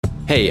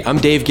Hey, I'm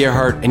Dave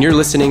Gerhardt, and you're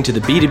listening to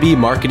the B2B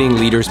Marketing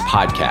Leaders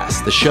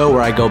Podcast, the show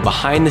where I go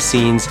behind the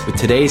scenes with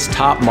today's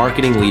top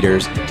marketing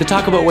leaders to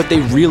talk about what they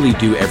really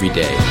do every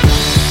day.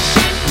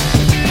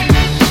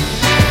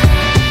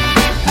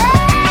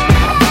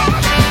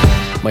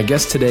 My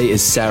guest today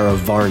is Sara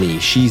Varni.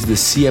 She's the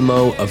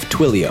CMO of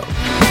Twilio.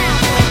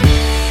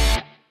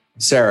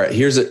 Sara,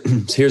 here's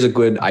a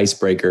good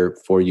icebreaker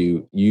for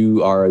you.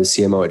 You are the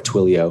CMO at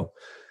Twilio.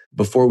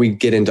 Before we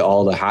get into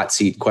all the hot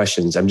seat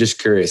questions, I'm just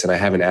curious, and I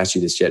haven't asked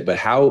you this yet, but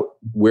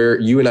where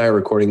you and I are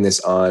recording this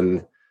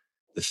on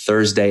the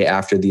Thursday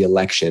after the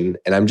election,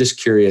 and I'm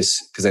just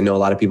curious because I know a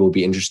lot of people will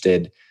be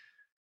interested.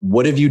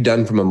 What have you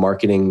done from a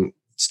marketing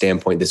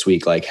standpoint this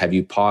week? Like, have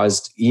you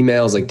paused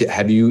emails? Like,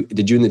 did you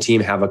and the team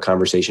have a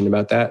conversation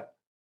about that?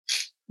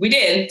 We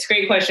did. It's a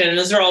great question. And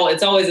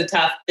it's always a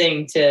tough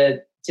thing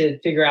to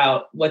figure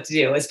out what to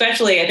do,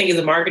 especially I think as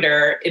a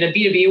marketer in a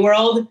B2B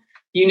world.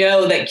 You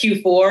know that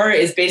Q4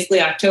 is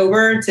basically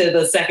October to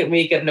the second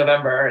week of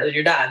November that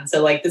you're done.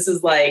 So this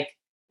is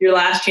your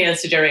last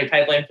chance to generate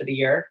pipeline for the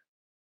year.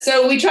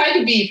 So we tried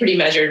to be pretty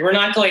measured. We're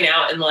not going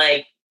out and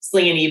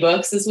slinging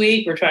ebooks this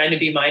week. We're trying to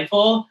be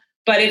mindful.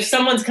 But if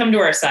someone's come to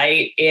our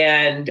site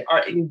and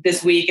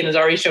this week and is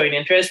already showing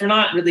interest, we're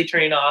not really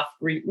turning off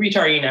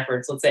retargeting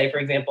efforts, let's say, for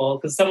example,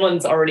 because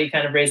someone's already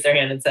kind of raised their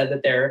hand and said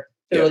that they're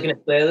looking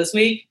at Twilio this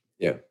week.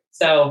 Yeah.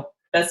 So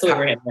that's the way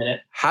we're handling it.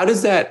 How did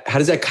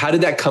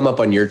that come up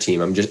on your team?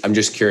 I'm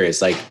just curious.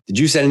 Did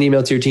you send an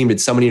email to your team?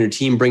 Did somebody in your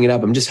team bring it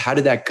up? How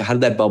did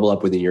that bubble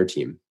up within your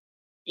team?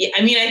 Yeah,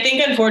 I mean, I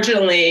think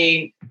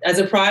unfortunately, as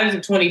a product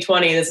of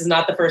 2020, this is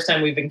not the first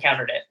time we've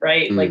encountered it,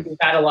 right? We've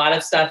had a lot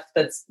of stuff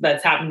that's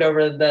happened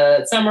over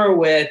the summer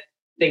with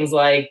things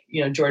like,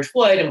 George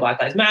Floyd and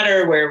Black Lives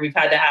Matter, where we've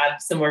had to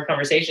have similar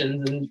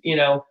conversations and,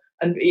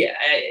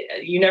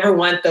 you never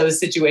want those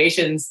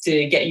situations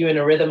to get you in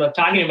a rhythm of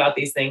talking about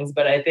these things.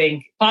 But I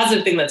think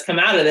positive thing that's come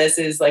out of this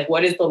is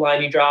what is the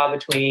line you draw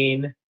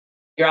between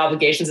your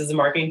obligations as a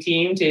marketing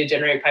team to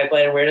generate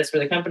pipeline awareness for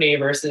the company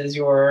versus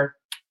your,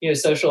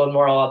 social and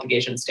moral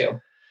obligations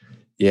too.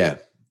 Yeah.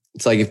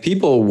 It's if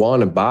people want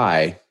to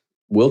buy,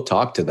 we'll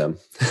talk to them,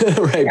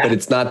 right? Yeah. But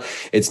it's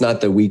not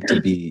the week to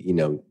be,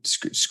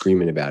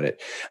 screaming about it.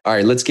 All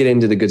right, let's get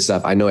into the good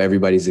stuff. I know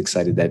everybody's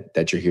excited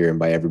that you're here. And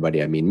by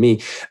everybody, I mean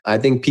me. I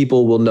think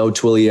people will know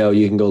Twilio.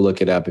 You can go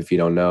look it up if you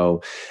don't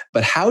know.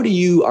 But how do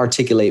you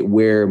articulate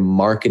where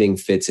marketing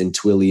fits in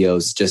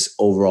Twilio's just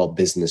overall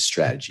business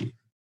strategy?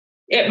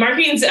 Yeah,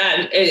 marketing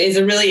is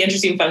a really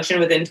interesting function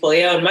within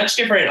Twilio and much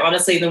different,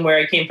 honestly, than where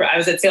I came from. I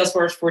was at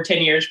Salesforce for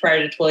 10 years prior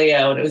to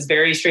Twilio, and it was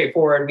very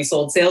straightforward. We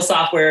sold sales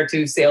software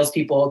to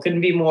salespeople. It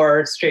couldn't be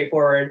more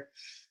straightforward.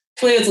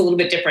 Twilio is a little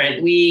bit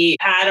different. We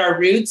had our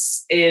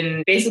roots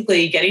in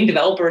basically getting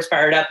developers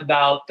fired up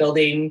about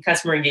building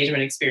customer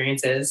engagement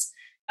experiences.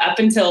 Up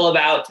until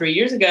about 3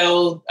 years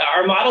ago,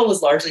 our model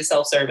was largely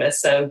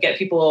self-service. So get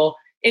people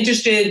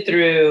interested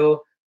through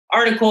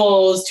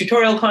articles,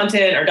 tutorial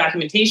content, or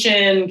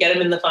documentation, get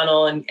them in the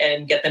funnel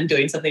and get them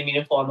doing something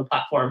meaningful on the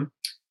platform.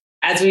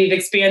 As we've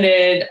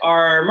expanded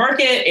our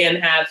market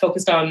and have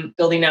focused on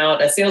building out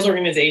a sales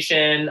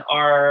organization,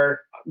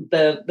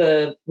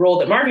 the role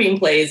that marketing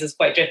plays is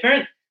quite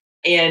different.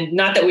 And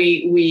not that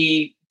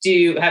we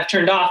do have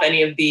turned off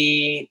any of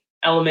the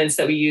elements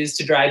that we use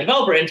to drive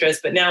developer interest,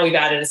 but now we've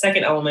added a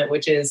second element,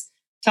 which is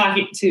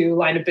talking to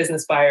line of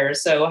business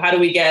buyers. So how do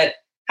we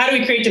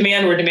create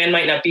demand where demand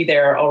might not be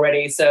there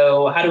already?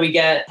 So how do we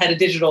get head of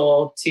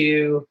digital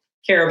to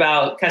care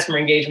about customer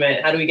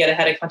engagement? How do we get a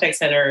head of contact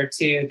center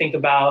to think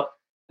about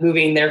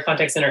moving their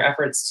contact center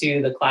efforts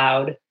to the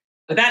cloud?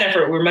 With that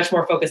effort, we're much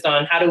more focused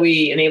on how do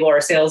we enable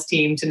our sales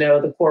team to know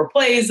the core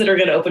plays that are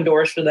going to open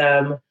doors for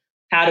them?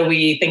 How do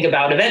we think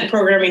about event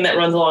programming that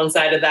runs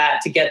alongside of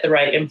that to get the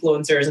right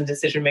influencers and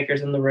decision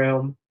makers in the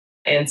room?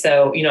 And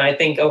so, I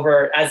think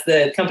as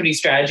the company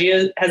strategy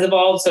has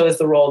evolved, so is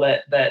the role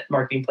that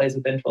marketing plays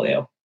within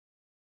Twilio.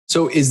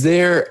 So is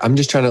there, I'm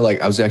just trying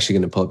to I was actually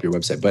going to pull up your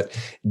website, but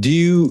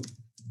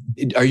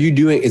is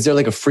there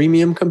a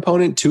freemium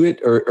component to it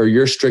or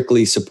you're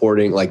strictly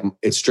supporting,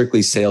 it's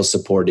strictly sales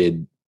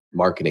supported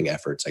marketing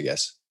efforts, I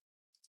guess?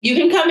 You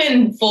can come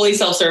in fully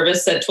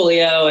self-service at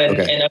Twilio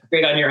and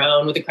upgrade on your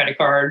own with a credit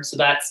card. So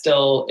that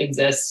still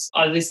exists.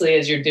 Obviously,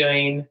 as you're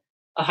doing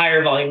a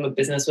higher volume of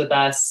business with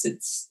us,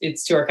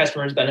 it's to our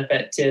customers'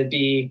 benefit to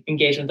be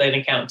engaged with an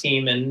account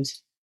team and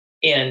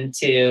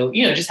to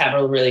just have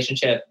a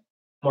relationship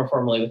more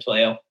formally with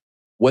Twilio.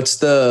 What's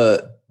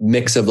the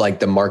mix of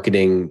the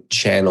marketing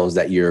channels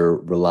that you're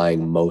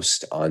relying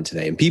most on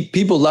today? And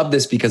people love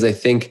this because I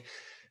think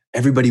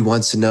everybody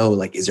wants to know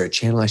is there a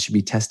channel I should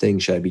be testing?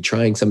 Should I be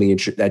trying something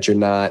that you're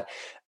not?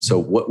 So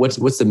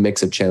what's the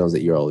mix of channels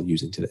that you're all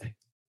using today?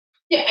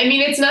 Yeah, I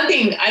mean, it's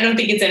nothing. I don't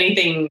think it's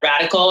anything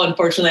radical.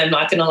 Unfortunately, I'm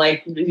not going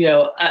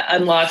to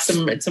unlock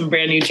some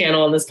brand new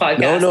channel on this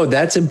podcast. No,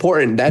 that's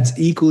important. That's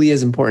equally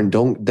as important.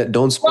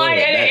 Don't spoil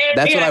it.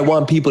 That's what I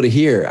want people to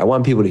hear. I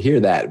want people to hear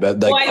that.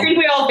 But I think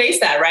we all face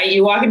that, right?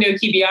 You walk into a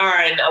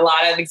QBR and a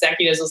lot of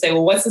executives will say,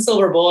 well, what's the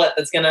silver bullet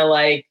that's going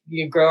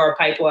to grow our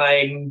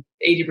pipeline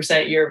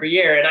 80% year over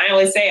year? And I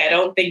always say, I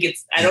don't think you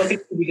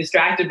can be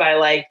distracted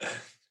by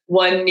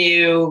one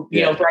new,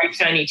 bright,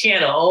 shiny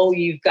channel.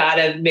 You've got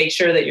to make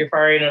sure that you're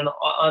firing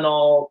on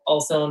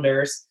all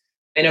cylinders.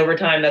 And over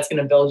time, that's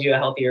going to build you a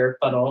healthier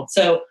funnel.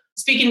 So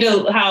speaking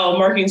to how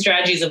marketing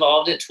strategies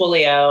evolved at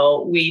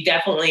Twilio, we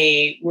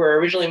definitely were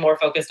originally more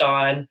focused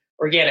on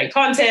organic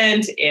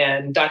content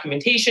and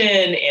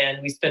documentation. And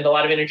we spend a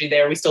lot of energy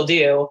there. We still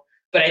do.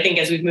 But I think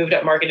as we've moved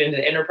up market into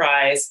the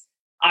enterprise,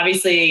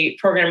 obviously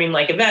programming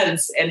like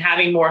events and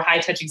having more high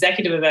touch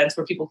executive events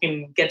where people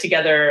can get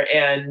together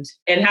and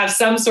have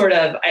some sort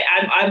of,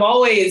 I'm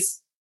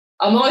always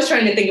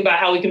trying to think about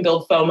how we can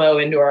build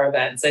FOMO into our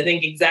events. I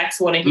think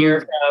execs want to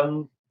hear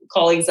from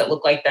colleagues that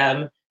look like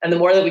them. And the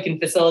more that we can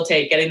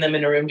facilitate getting them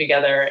in a room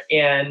together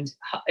and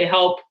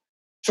help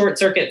short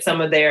circuit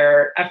some of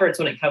their efforts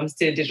when it comes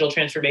to digital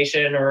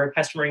transformation or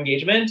customer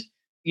engagement,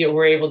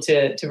 we're able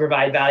to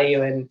provide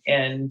value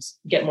and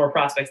get more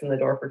prospects in the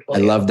door for Twilio.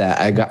 I love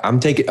that. I'm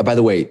taking, by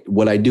the way,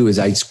 what I do is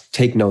I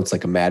take notes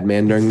like a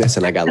madman during this,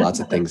 and I got lots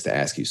of things to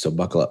ask you. So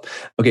buckle up.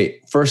 Okay.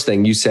 First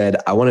thing you said,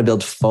 I want to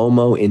build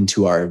FOMO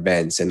into our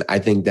events. And I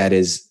think that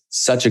is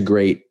such a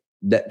great,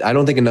 that I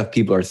don't think enough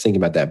people are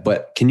thinking about that,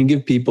 but can you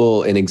give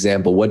people an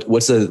example?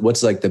 What's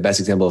like the best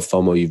example of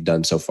FOMO you've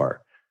done so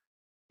far?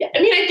 Yeah.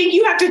 I mean, I think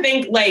you have to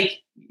think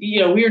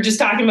we were just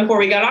talking before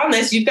we got on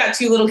this, you've got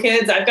 2 little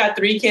kids, I've got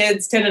 3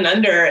 kids, 10 and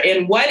under.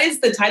 And what is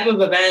the type of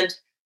event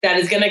that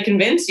is going to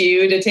convince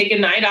you to take a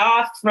night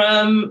off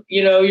from,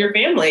 your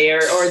family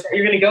or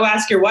you're going to go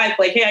ask your wife,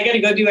 like, hey, I got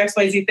to go do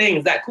XYZ thing.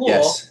 Is that cool?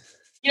 Yes.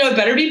 It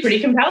better be pretty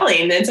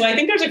compelling. And so I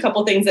think there's a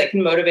couple things that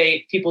can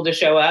motivate people to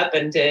show up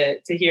and to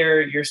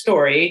hear your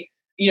story.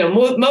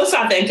 Most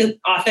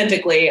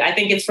authentically, I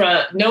think it's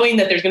from knowing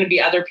that there's going to be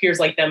other peers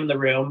like them in the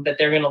room that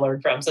they're going to learn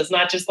from. So it's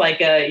not just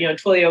like a,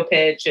 Twilio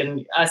pitch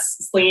and us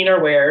slinging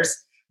our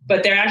wares,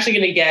 but they're actually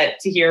going to get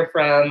to hear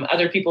from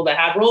other people that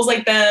have roles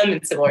like them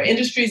in similar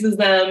industries as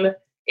them.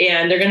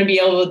 And they're going to be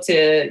able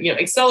to,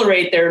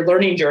 accelerate their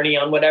learning journey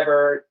on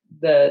whatever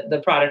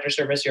the product or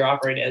service you're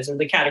offering is, or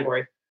the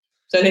category.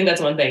 So I think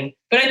that's one thing.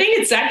 But I think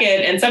it's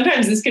second, and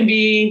sometimes this can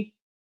be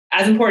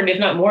as important, if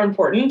not more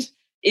important,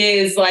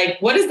 is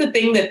what is the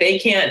thing that they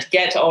can't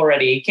get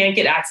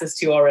access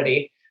to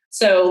already?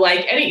 So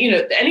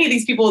any of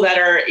these people that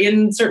are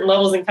in certain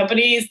levels in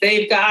companies,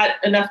 they've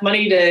got enough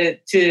money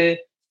to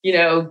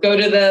go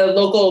to the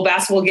local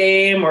basketball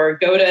game or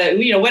go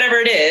to, whatever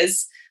it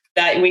is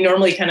that we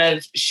normally kind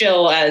of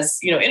shill as,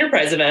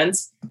 enterprise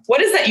events. What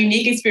is that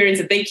unique experience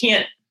that they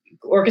can't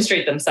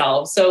orchestrate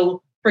themselves?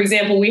 So for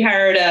example, we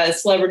hired a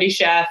celebrity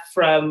chef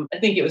I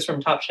think it was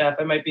from Top Chef.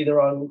 I might be the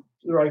wrong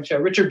show,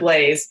 Richard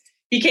Blaze.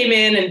 He came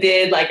in and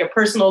did a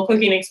personal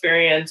cooking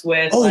experience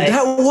with. Oh,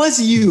 that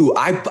was you.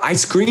 I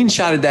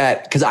screenshotted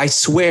that because I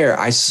swear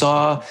I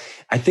saw,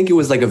 I think it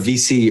was a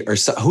VC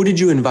or who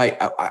did you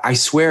invite? I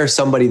swear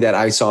somebody that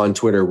I saw on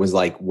Twitter was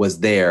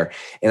there,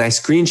 and I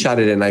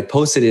screenshotted it and I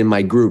posted it in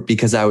my group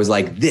because I was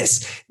like,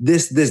 this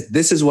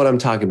is what I'm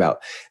talking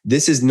about.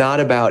 This is not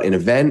about an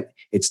event.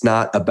 It's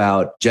not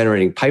about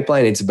generating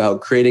pipeline. It's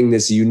about creating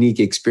this unique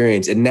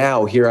experience. And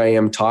now here I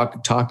am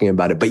talking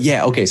about it. But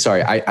yeah, okay,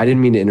 sorry. I didn't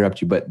mean to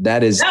interrupt you, but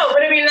that is. No,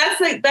 but I mean, that's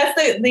the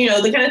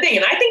the kind of thing.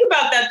 And I think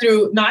about that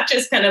through not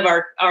just kind of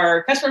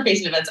our customer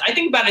facing events. I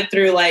think about it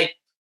through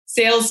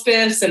sales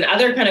spiffs and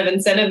other kind of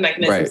incentive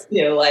mechanisms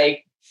too.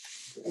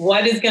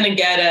 What is going to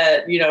get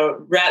a,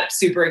 rep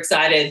super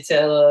excited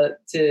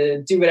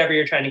to do whatever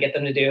you're trying to get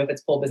them to do, if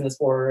it's pull business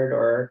forward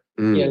or,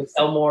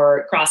 sell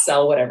more, cross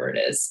sell, whatever it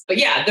is. But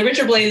yeah, the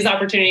Richard Blaze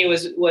opportunity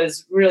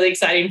was really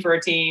exciting for our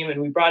team.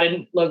 And we brought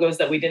in logos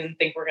that we didn't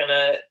think were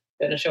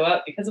going to show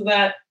up because of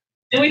that.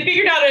 And we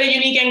figured out a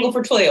unique angle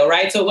for Twilio,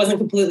 right? So it wasn't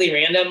completely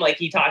random.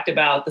 He talked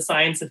about the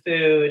science of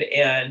food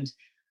and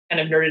kind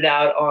of nerded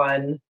out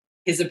on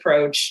his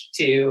approach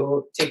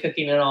to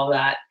cooking and all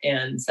that.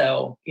 And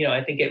so,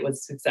 I think it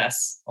was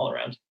success all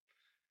around.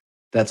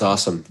 That's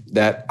awesome.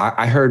 That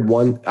I heard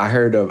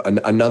of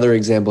another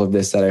example of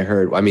this that I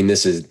heard. I mean,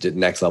 this is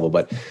next level,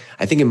 but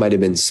I think it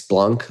might've been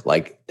Splunk,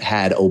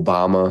 had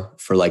Obama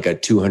for a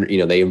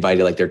 200, they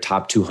invited their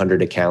top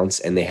 200 accounts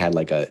and they had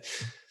a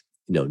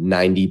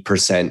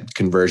 90%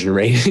 conversion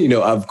rate.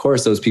 Of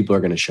course those people are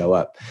going to show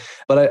up,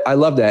 but I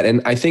love that.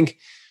 And I think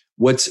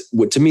what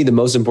to me, the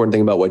most important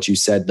thing about what you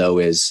said though,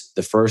 is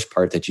the first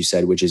part that you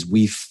said, which is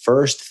we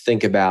first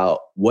think about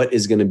what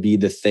is going to be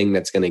the thing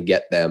that's going to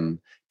get them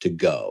to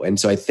go. And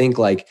so I think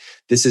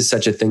this is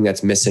such a thing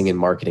that's missing in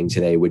marketing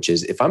today, which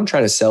is if I'm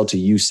trying to sell to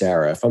you,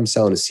 Sara, if I'm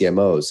selling to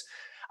CMOs,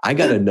 I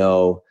got to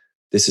know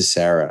this is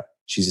Sara.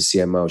 She's a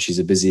CMO. She's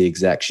a busy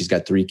exec. She's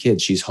got 3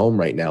 kids. She's home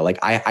right now.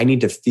 I need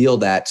to feel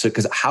that. So,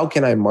 because how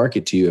can I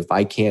market to you if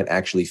I can't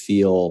actually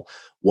feel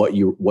what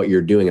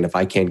you're doing. And if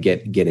I can't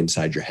get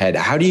inside your head,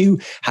 how do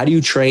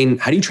you train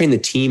the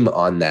team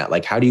on that?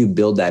 Like, how do you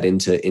build that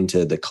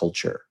into the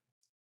culture?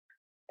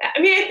 I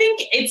mean, I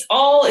think it's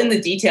all in the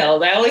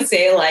details. I always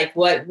say, like,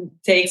 what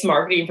takes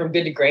marketing from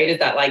good to great is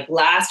that, like,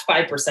 last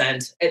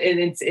 5%. And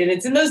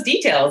it's in those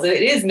details.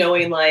 It is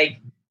knowing, like,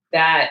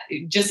 that,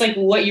 just like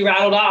what you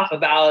rattled off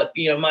about,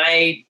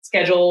 my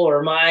schedule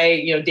or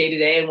my, day to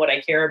day and what I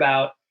care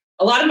about.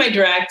 A lot of my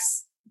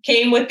directs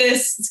came with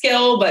this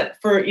skill, but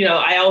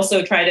I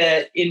also try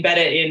to embed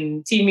it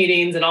in team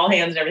meetings and all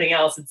hands and everything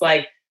else. It's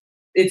like,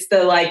 it's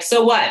the, like,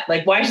 so what?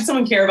 Like, why should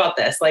someone care about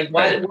this? Like,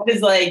 what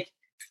is, like,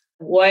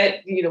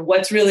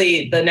 what's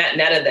really the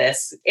net of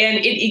this? And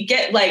it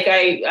get like,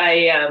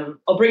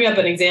 I'll bring up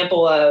an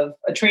example of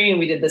a training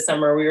we did this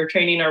summer. We were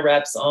training our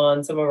reps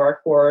on some of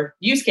our core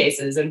use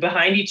cases, and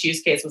behind each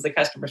use case was a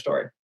customer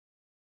story.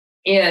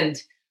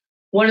 And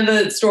one of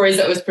the stories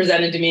that was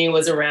presented to me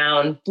was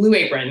around Blue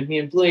Apron,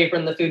 Blue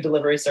Apron, the food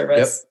delivery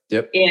service.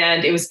 Yep.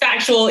 And it was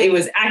factual. It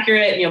was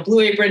accurate. Blue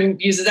Apron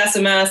uses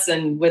SMS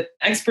and with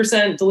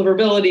X%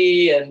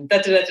 deliverability and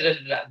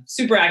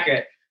super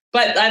accurate.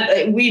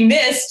 But we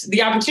missed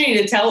the opportunity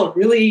to tell a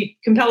really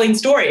compelling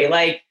story.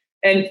 Like,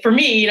 and for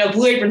me,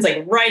 Blue Apron's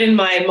like right in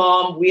my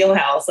mom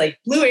wheelhouse. Like,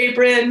 Blue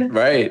Apron,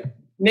 right,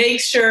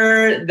 makes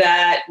sure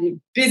that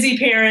busy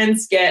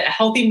parents get a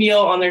healthy meal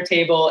on their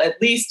table at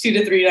least 2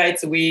 to 3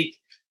 nights a week.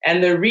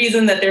 And the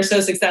reason that they're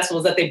so successful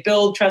is that they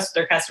build trust with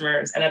their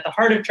customers. And at the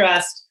heart of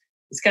trust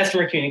is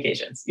customer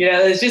communications.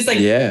 It's just like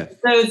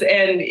those,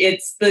 and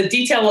it's the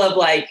detail of,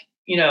 like,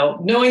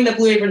 knowing that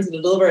Blue Apron's going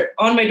to deliver it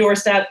on my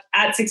doorstep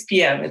at 6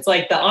 p.m. It's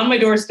like the on my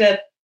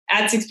doorstep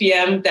at 6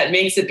 p.m. that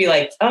makes it be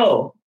like,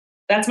 oh,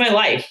 that's my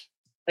life.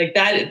 Like,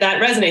 that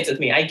resonates with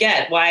me. I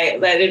get why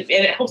that, and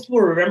it helps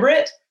people remember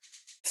it.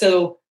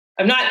 So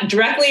I'm not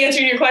directly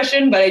answering your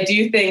question, but I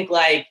do think,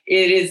 like,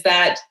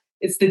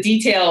 it's the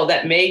detail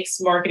that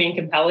makes marketing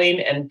compelling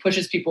and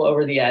pushes people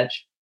over the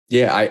edge.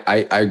 Yeah,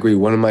 I agree.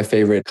 One of my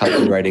favorite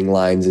copywriting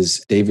lines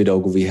is David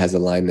Ogilvy has a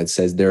line that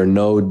says, there are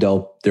no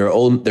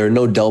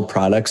dull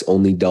products,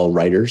 only dull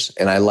writers.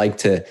 And I like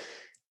to,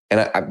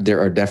 there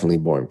are definitely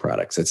boring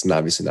products. That's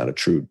obviously not a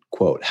true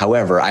quote.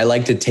 However, I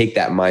like to take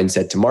that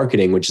mindset to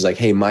marketing, which is like,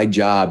 hey, my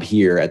job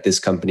here at this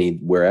company,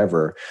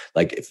 wherever,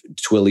 like if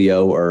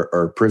Twilio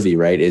or Privy,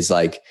 right, is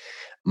like,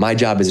 my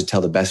job is to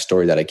tell the best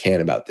story that I can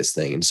about this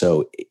thing. And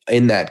so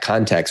in that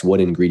context,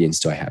 what ingredients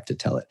do I have to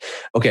tell it?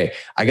 Okay,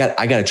 I got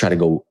to try to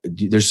go.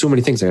 There's so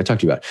many things I got to talk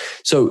to you about.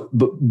 So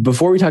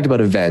before we talked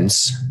about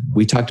events,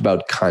 we talked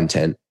about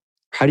content.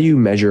 How do you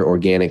measure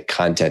organic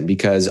content?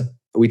 Because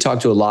we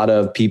talk to a lot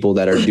of people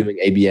that are doing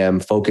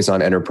ABM, focus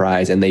on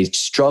enterprise, and they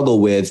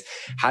struggle with,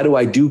 how do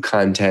I do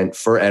content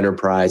for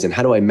enterprise, and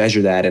how do I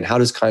measure that, and how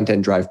does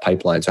content drive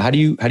pipeline? So how do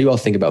you all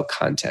think about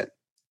content?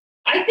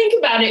 I think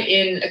about it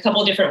in a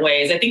couple of different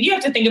ways. I think you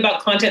have to think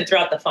about content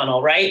throughout the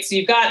funnel, right? So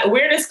you've got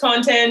awareness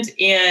content,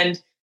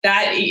 and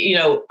that,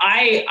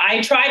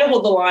 I try to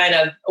hold the line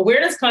of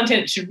awareness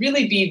content should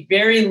really be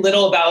very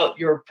little about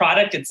your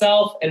product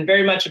itself and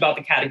very much about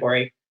the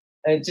category.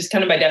 Just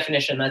kind of by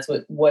definition, that's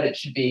what it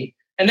should be.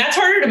 And that's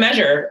harder to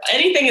measure.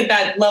 Anything at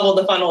that level of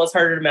the funnel is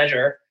harder to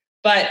measure.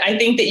 But I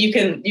think that you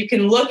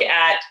can look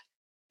at,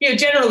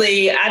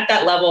 generally at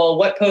that level,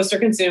 what posts are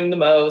consumed the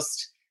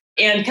most,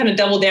 and kind of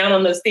double down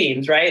on those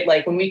themes, right?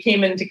 Like, when we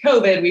came into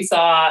COVID, we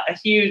saw a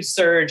huge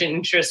surge in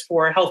interest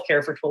for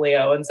healthcare for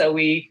Twilio. And so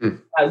we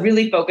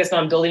really focused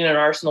on building an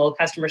arsenal of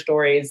customer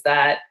stories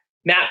that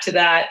map to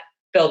that,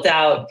 built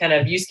out kind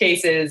of use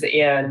cases,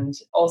 and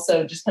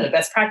also just kind of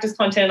best practice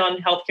content on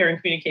healthcare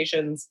and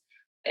communications.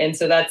 And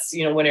so that's,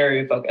 one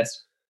area we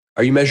focused.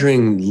 Are you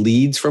measuring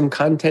leads from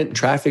content,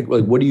 traffic?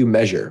 Like, what do you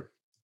measure?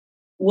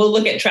 We'll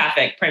look at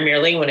traffic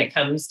primarily when it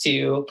comes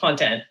to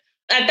content.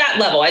 At that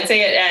level, I'd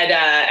say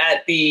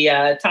at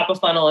the top of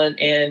funnel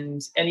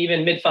and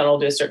even mid funnel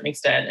to a certain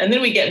extent. And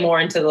then we get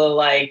more into the,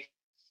 like,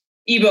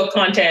 ebook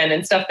content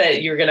and stuff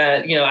that you're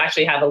gonna,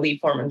 actually have a lead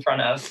form in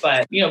front of.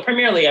 But,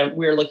 primarily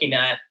we're looking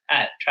at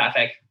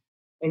traffic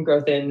and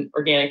growth in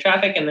organic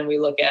traffic. And then we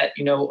look at,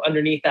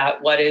 underneath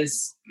that, what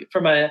is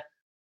from a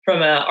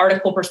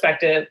article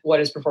perspective,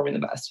 what is performing the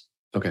best.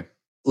 Okay.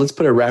 Let's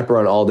put a wrapper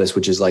on all this,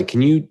 which is like,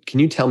 can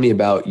you tell me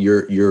about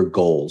your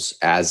goals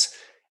as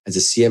a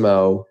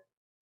CMO?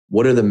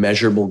 What are the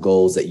measurable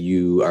goals that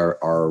you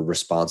are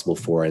responsible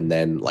for, and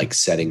then, like,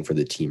 setting for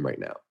the team right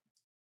now?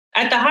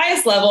 At the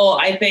highest level,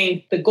 I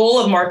think the goal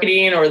of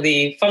marketing, or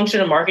the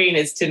function of marketing,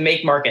 is to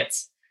make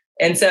markets.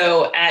 And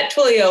so at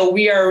Twilio,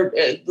 we are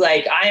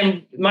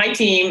my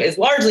team is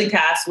largely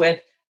tasked with,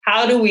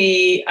 how do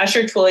we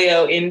usher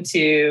Twilio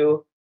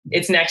into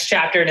its next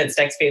chapter and its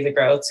next phase of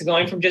growth? So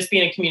going from just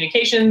being a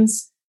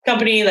communications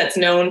company that's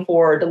known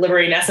for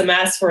delivering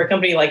SMS for a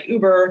company like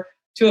Uber,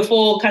 to a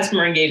full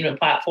customer engagement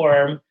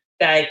platform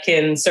that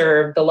can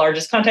serve the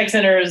largest contact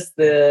centers,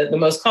 the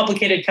most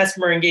complicated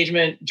customer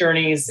engagement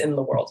journeys in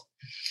the world.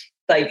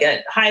 Like,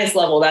 at highest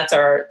level, that's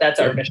our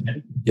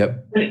mission.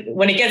 Yep.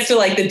 When it gets to,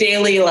 like, the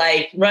daily,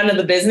 like, run of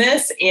the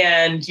business,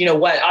 and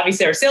what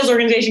obviously our sales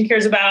organization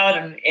cares about,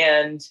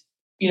 and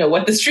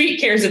what the street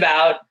cares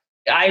about,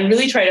 I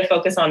really try to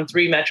focus on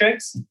 3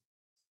 metrics.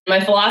 My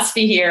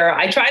philosophy here,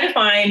 I try to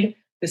find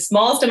the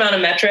smallest amount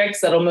of metrics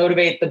that'll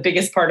motivate the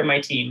biggest part of my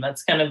team.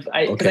 That's kind of,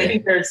 because I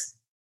think there's,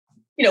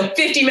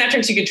 50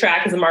 metrics you could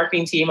track as a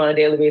marketing team on a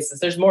daily basis.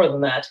 There's more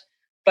than that.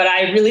 But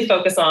I really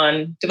focus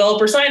on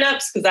developer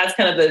signups because that's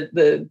kind of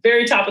the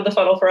very top of the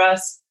funnel for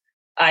us.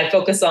 I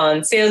focus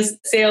on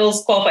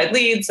sales qualified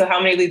leads. So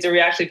how many leads are we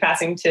actually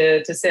passing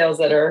to sales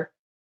that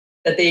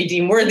they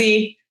deem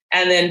worthy?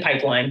 And then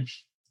pipeline.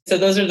 So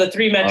those are the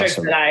 3 metrics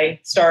that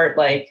I start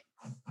like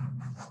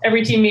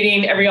every team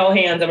meeting, every all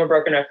hands. I'm a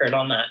broken record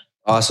on that.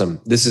 Awesome.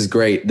 This is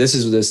great. This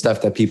is the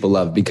stuff that people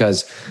love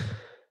because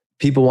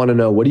people want to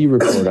know, what do you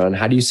report on?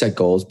 How do you set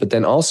goals? But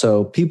then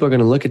also people are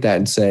going to look at that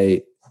and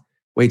say,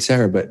 wait,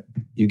 Sara, but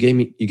you gave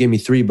me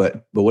 3,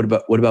 but what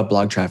about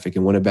blog traffic?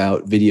 And what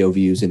about video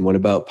views? And what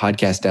about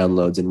podcast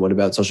downloads? And what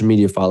about social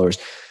media followers?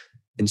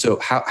 And so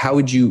how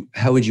would you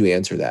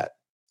answer that?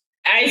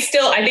 I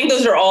think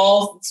those are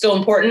all still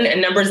important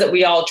and numbers that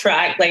we all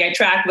track. Like I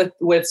track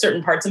with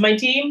certain parts of my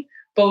team,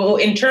 but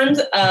in terms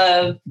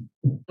of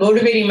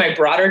motivating my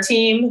broader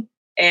team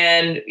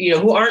and,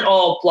 who aren't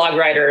all blog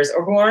writers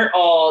or who aren't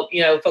all,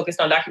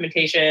 focused on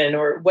documentation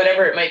or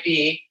whatever it might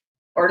be,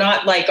 or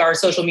not like our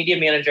social media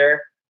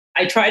manager,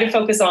 I try to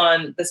focus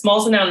on the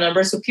smallest amount of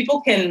numbers so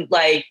people can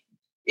like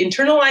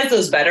internalize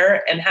those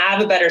better and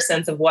have a better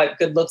sense of what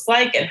good looks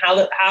like and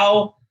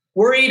how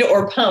worried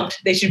or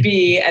pumped they should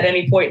be at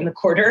any point in the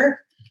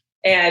quarter.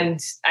 And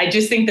I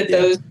just think that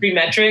those 3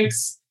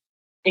 metrics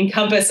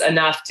encompass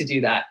enough to do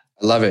that.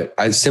 I love it.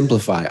 I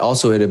simplify.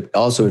 Also, it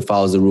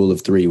follows the rule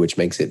of 3, which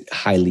makes it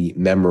highly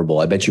memorable.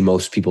 I bet you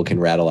most people can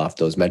rattle off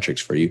those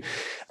metrics for you.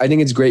 I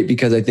think it's great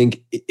because I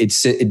think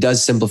it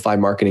does simplify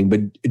marketing.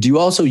 But do you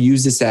also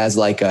use this as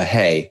like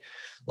hey,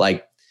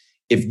 like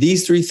if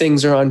these 3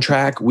 things are on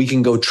track, we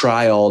can go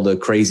try all the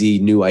crazy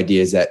new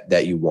ideas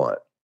that you want?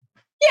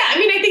 Yeah,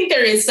 I think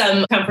there is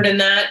some comfort in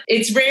that.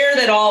 It's rare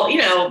that all,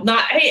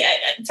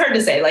 it's hard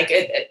to say. Like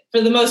for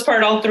the most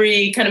part, all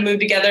 3 kind of move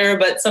together,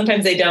 but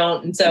sometimes they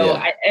don't. And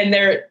so,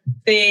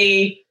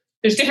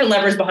 there's different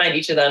levers behind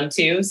each of them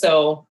too.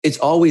 So it's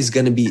always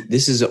going to be,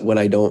 this is what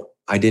I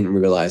didn't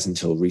realize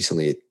until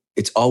recently.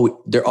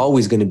 They're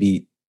always going to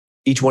be,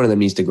 each one of them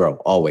needs to grow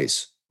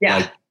always.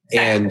 Yeah. Exactly.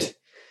 And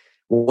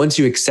once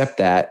you accept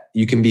that,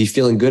 you can be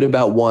feeling good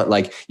about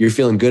you're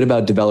feeling good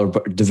about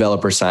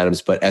developer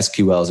signups, but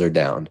SQLs are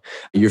down.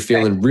 You're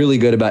feeling really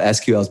good about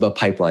SQLs, but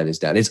pipeline is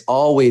down. It's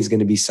always going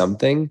to be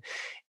something.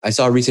 I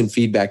saw a recent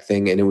feedback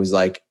thing and it was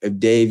like,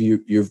 Dave,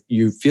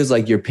 you feels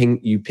like you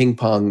ping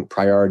pong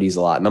priorities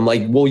a lot. And I'm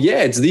like, well,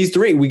 yeah, it's these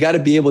 3. We got to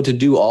be able to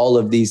do all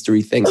of these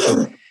 3 things.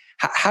 So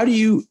how do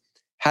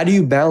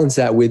you balance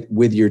that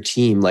with your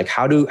team? Like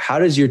how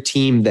does your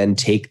team then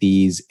take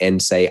these and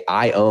say,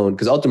 I own,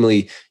 because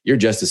ultimately you're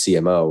just a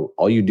CMO.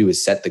 All you do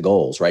is set the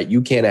goals, right?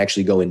 You can't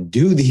actually go and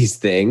do these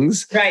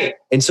things. Right.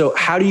 And so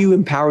how do you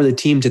empower the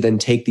team to then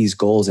take these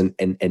goals and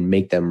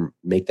make them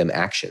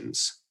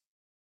actions?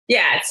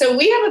 Yeah. So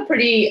we have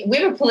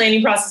a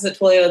planning process at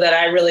Twilio that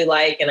I really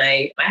like. And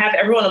I have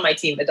everyone on my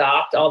team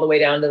adopt all the way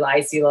down to the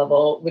IC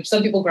level, which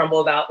some people grumble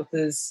about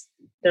because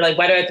they're like,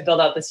 why do I have to build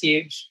out this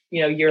huge,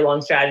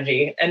 year-long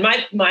strategy? And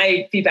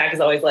my feedback is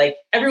always like,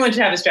 everyone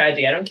should have a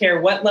strategy. I don't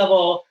care what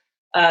level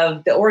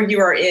of the org you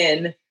are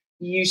in,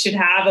 you should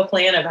have a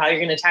plan of how you're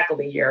going to tackle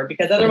the year,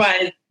 because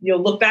otherwise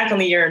you'll look back on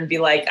the year and be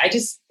like,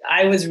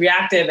 I was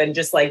reactive and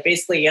just like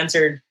basically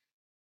answered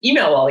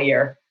email all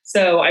year.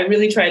 So I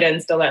really try to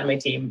instill that in my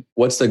team.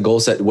 What's the goal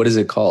set? What is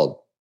it called?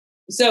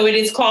 So it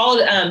is called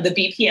the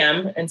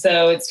BPM. And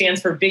so it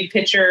stands for Big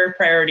Picture,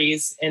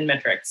 Priorities, and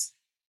Metrics.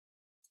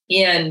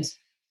 And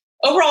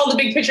overall, the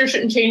big picture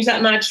shouldn't change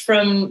that much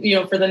from,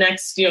 for the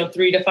next,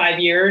 3 to 5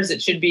 years.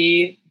 It should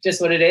be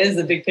just what it is,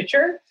 the big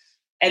picture.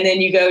 And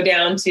then you go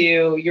down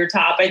to your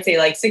top, I'd say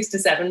like 6 to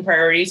 7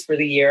 priorities for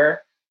the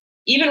year.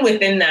 Even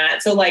within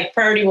that, so like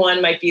priority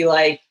 1 might be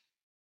like,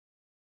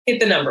 hit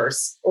the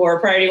numbers, or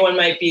priority 1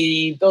 might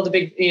be build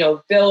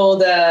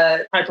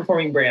a high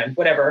performing brand,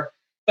 whatever.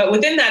 But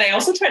within that, I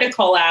also try to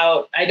call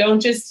out, I don't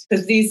just,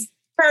 because these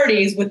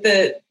priorities with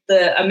the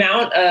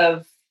amount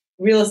of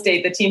real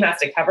estate the team has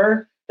to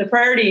cover, the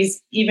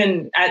priorities,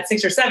 even at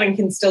 6 or 7,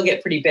 can still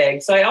get pretty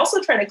big. So I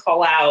also try to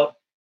call out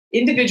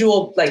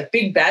individual like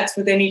big bets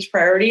within each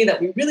priority that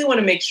we really want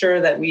to make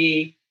sure that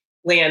we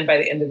land by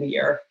the end of the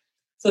year,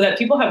 so that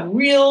people have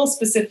real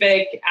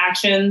specific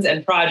actions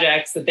and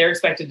projects that they're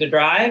expected to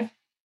drive.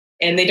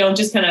 And they don't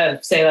just kind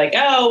of say like,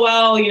 oh,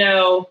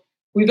 well,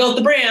 we built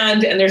the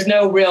brand and there's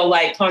no real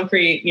like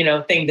concrete,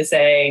 thing to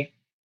say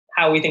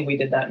how we think we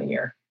did that in a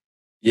year.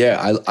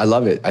 Yeah, I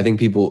love it. I think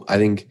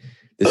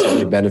this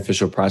is a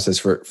beneficial process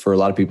for a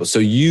lot of people. So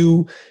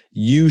you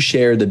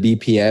share the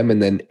BPM,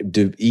 and then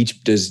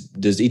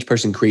does each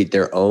person create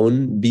their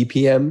own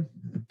BPM?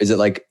 Is it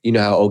like,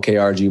 how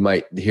OKRs, you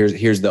might,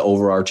 here's the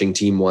overarching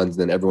team ones,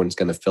 and then everyone's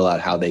going to fill out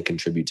how they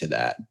contribute to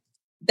that?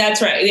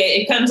 That's right.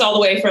 It comes all the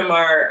way from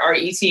our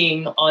E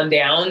team on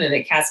down, and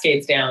it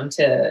cascades down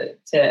to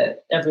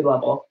every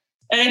level.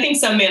 And I think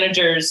some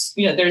managers,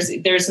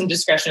 there's some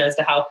discretion as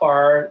to how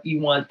far you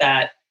want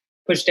that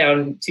pushed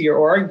down to your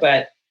org.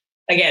 But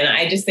again,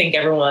 I just think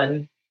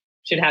everyone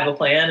should have a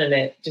plan, and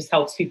it just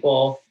helps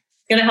people.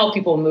 It's going to help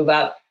people move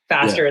up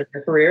faster in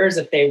their careers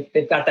if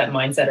they've got that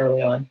mindset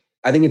early on.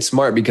 I think it's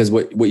smart because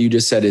what you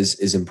just said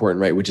is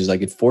important, right? Which is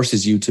like, it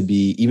forces you to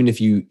be, even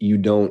if you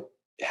don't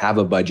have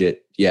a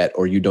budget yet,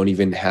 or you don't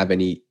even have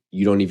an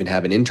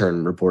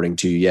intern reporting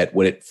to you yet,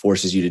 what it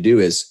forces you to do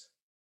is,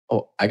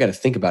 oh, I got to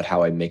think about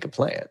how I make a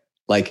plan.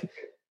 Like,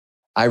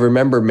 I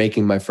remember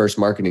making my first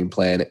marketing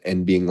plan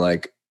and being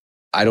like,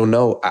 I don't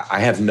know. I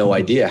have no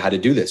idea how to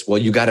do this. Well,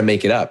 you got to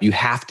make it up. You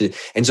have to.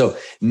 And so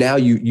now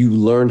you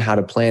learn how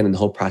to plan, and the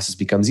whole process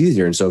becomes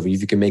easier. And so if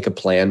you can make a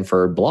plan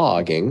for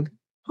blogging,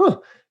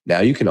 now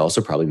you can also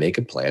probably make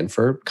a plan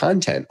for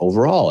content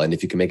overall. And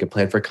if you can make a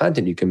plan for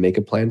content, you can make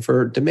a plan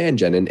for demand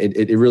gen. And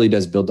it really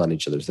does build on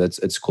each other. So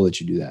it's cool that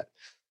you do that.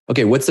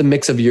 Okay. What's the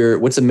mix of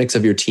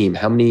your team?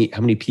 How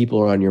many people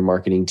are on your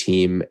marketing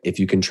team? If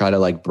you can try to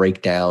like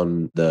break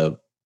down the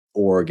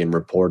org and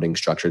reporting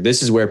structure.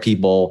 This is where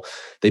people,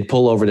 they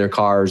pull over their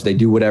cars, they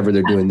do whatever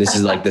they're doing. This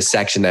is like the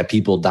section that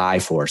people die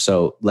for.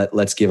 So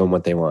let's give them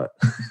what they want.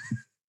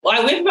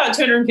 Well, we have about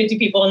 250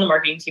 people on the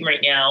marketing team right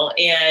now.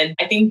 And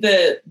I think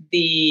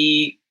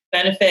the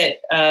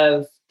benefit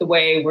of the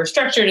way we're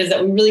structured is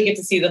that we really get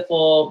to see the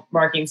full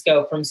marketing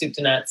scope from soup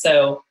to nuts.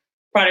 So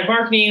product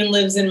marketing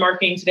lives in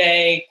marketing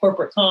today,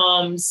 corporate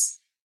comms,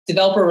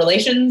 developer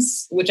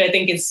relations, which I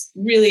think is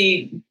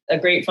really a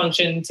great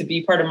function to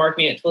be part of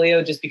marketing at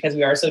Twilio, just because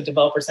we are so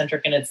developer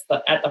centric and it's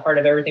at the heart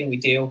of everything we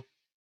do.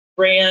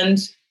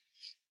 Brand,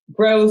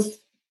 growth,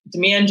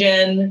 demand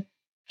gen,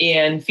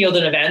 and field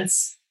and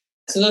events.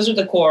 So those are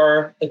the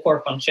core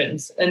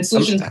functions, and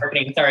solutions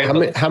marketing. Sorry.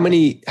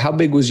 How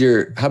big was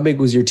your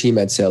team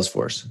at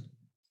Salesforce?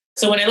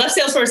 So when I left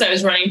Salesforce, I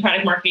was running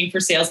product marketing for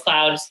Sales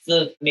Cloud,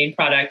 the main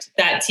product.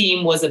 That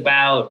team was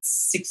about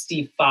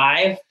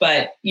 65,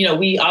 but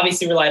we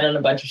obviously relied on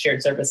a bunch of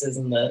shared services,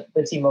 and the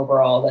team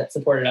overall that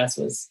supported us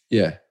was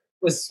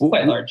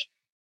quite large.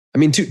 I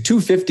mean,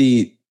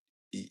 250,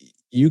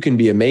 you can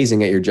be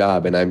amazing at your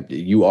job, and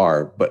you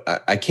are,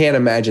 but I can't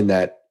imagine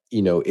that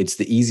it's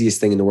the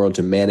easiest thing in the world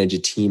to manage a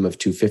team of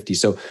 250.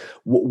 So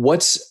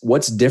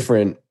what's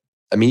different?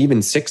 I mean,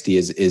 even 60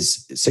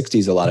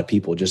 is a lot of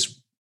people, just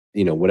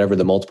whatever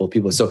the multiple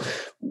people. So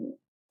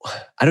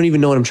I don't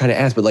even know what I'm trying to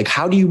ask, but like,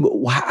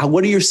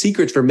 what are your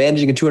secrets for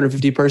managing a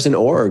 250 person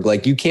org?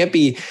 Like, you can't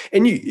be,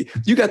 and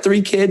you got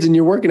 3 kids and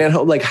you're working at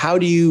home. Like,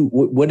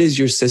 what is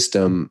your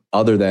system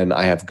other than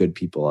I have good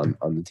people on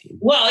the team?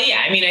 Well,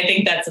 yeah. I mean, I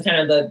think that's kind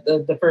of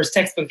the first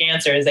textbook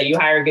answer is that you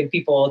hire good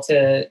people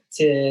to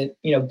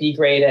be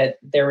great at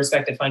their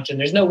respective function.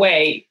 There's no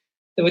way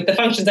that with the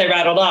functions I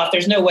rattled off,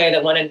 there's no way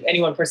that any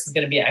one person is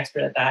going to be an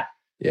expert at that.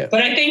 Yeah.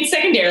 But I think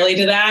secondarily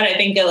to that, I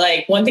think that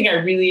like one thing I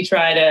really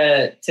try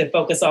to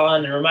focus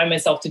on and remind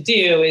myself to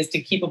do is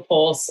to keep a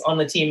pulse on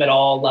the team at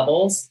all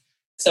levels.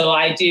 So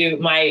I do,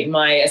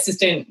 my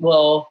assistant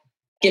will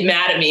get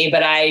mad at me,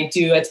 but I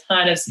do a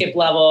ton of skip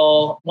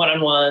level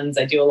one-on-ones.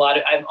 I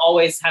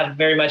always have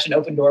very much an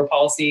open door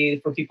policy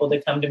for people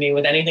to come to me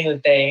with anything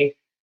that they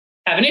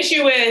have an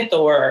issue with,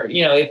 or,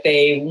 if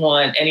they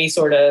want any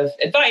sort of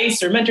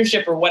advice or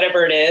mentorship or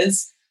whatever it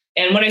is.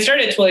 And when I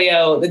started at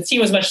Twilio, the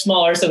team was much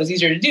smaller, so it was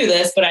easier to do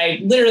this. But I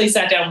literally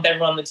sat down with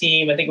everyone on the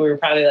team. I think we were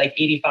probably like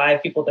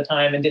 85 people at the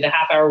time, and did a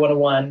half-hour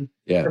one-on-one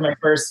for my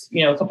first,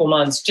 couple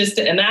months.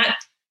 And that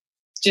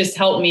just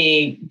helped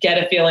me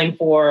get a feeling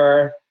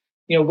for,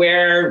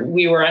 where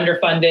we were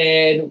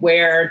underfunded,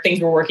 where things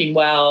were working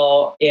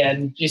well,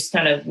 and just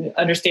kind of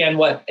understand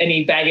what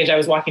any baggage I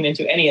was walking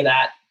into, any of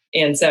that.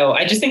 And so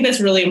I just think that's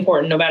really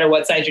important, no matter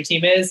what size your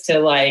team is,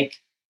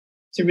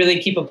 to really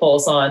keep a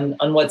pulse on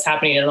what's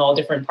happening in all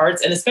different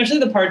parts, and especially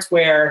the parts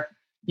where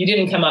you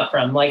didn't come up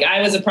from. Like,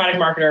 I was a product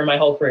marketer my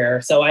whole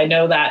career, so I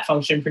know that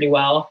function pretty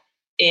well.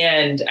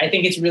 And I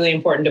think it's really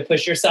important to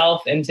push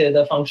yourself into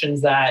the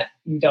functions that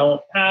you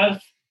don't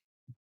have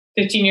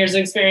 15 years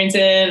of experience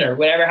in, or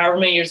however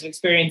many years of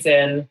experience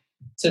in,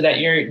 so that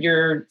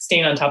you're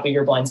staying on top of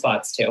your blind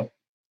spots too.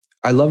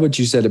 I love what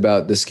you said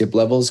about the skip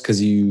levels,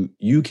 because you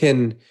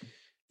can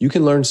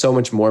learn so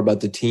much more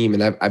about the team.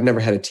 And I've never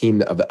had a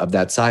team of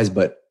that size,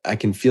 but I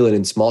can feel it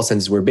in small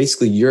senses where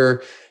basically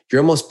you're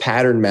almost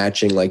pattern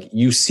matching. Like,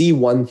 you see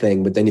one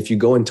thing, but then if you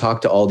go and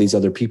talk to all these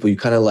other people, you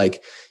kind of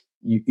like,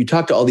 you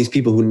talk to all these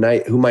people who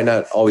might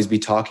not always be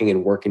talking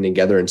and working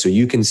together. And so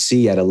you can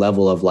see at a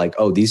level of like,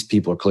 oh, these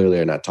people clearly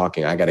are not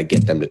talking. I got to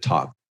get them to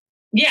talk.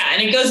 Yeah.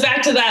 And it goes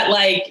back to that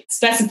like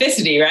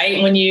specificity,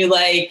 right? When you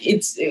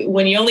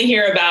when you only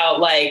hear about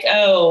like,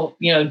 oh,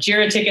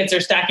 Jira tickets are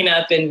stacking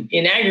up in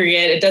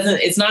aggregate,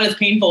 it's not as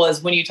painful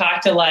as when you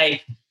talk to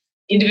like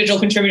individual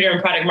contributor in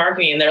product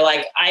marketing and they're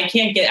like, I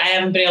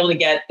haven't been able to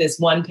get this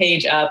one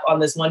page up on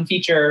this one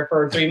feature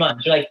for 3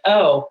 months. You're like,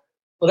 oh,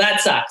 well,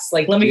 that sucks.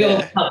 Like, let me go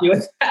help you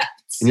with that.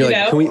 And you're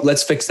like,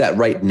 let's fix that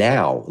right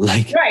now.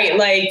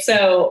 Right.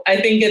 So I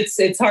think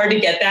it's hard to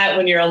get that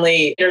when you're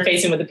only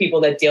interfacing with the people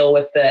that deal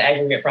with the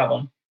aggregate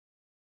problem.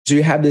 So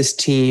you have this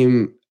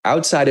team.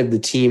 outside of the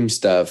team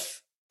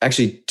stuff,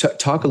 actually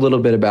talk a little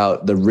bit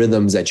about the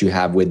rhythms that you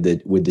have with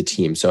the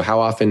team. So how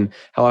often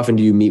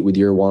do you meet with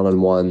your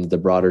one-on-one, the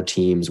broader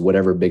teams,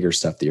 whatever bigger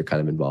stuff that you're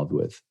kind of involved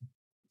with?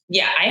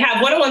 Yeah, I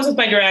have one-on-ones with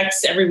my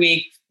directs every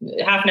week,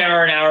 half an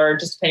hour,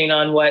 just depending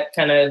on what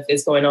kind of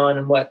is going on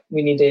and what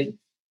we need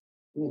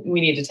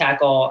to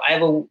tackle. I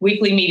have a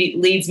weekly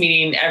leads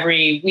meeting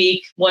every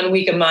week, 1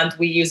 week a month.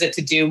 We use it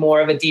to do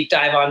more of a deep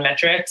dive on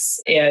metrics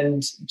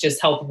and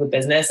just help with the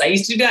business. I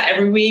used to do that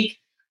every week,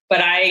 but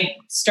it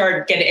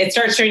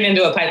starts turning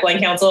into a pipeline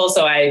council.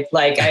 So I'm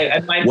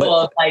mindful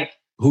of like,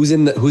 who's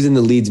in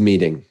the leads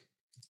meeting?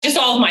 Just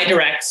all of my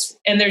directs.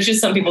 And there's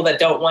just some people that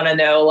don't want to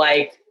know,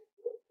 like,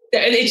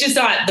 it's just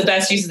not the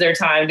best use of their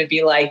time to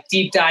be like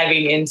deep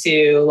diving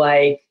into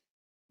like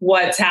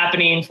what's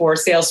happening for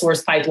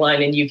Salesforce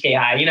pipeline and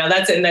UKI.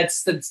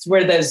 That's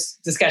where those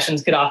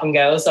discussions could often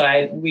go.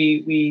 So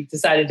we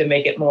decided to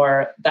make it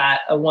more that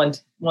a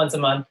once a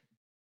month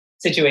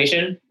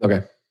situation.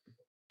 Okay.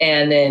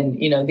 And then,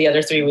 the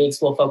other 3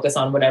 weeks we'll focus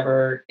on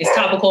whatever is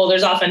topical.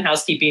 There's often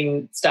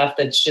housekeeping stuff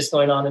that's just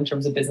going on in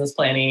terms of business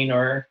planning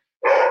or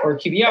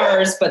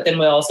QBRs, but then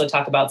we'll also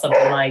talk about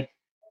something like,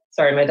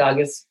 sorry, my dog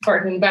is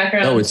barking in the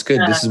background. No, it's good.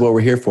 This is what we're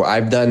here for.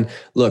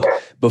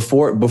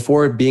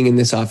 Before being in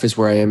this office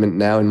where I am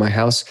now in my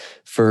house,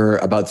 for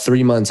about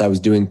 3 months, I was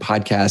doing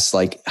podcasts,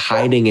 like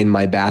hiding in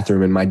my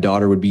bathroom, and my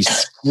daughter would be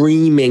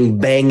screaming,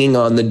 banging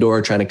on the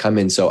door, trying to come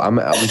in. So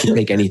we can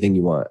take anything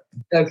you want.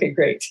 Okay,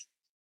 great.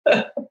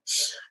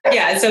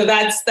 Yeah, so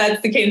that's the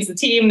cadence of the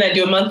team. That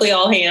do a monthly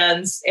all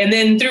hands. And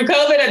then through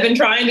COVID, I've been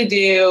trying to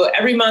do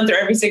every month or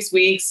every 6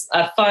 weeks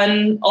a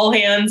fun all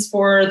hands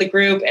for the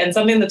group, and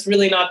something that's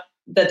really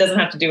that doesn't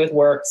have to do with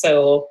work.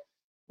 So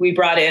we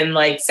brought in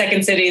like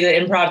Second City, the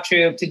improv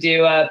troupe, to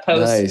do a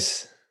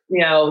post,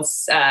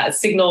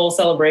 signal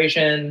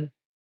celebration.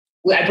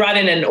 I brought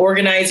in an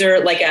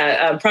organizer, like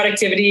a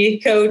productivity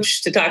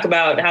coach, to talk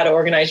about how to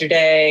organize your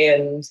day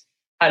and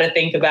how to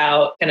think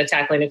about kind of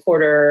tackling a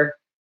quarter.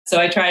 So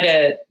I try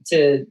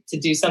to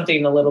do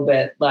something a little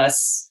bit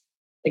less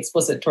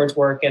explicit towards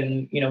work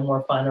and,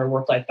 more fun or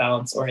work-life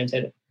balance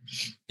oriented.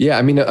 Yeah.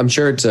 I mean, I'm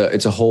sure it's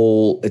a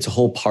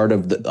whole part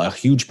of a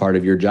huge part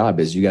of your job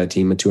is you got a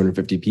team of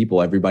 250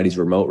 people. Everybody's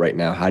remote right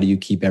now. How do you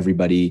keep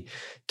everybody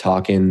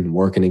talking,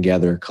 working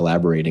together,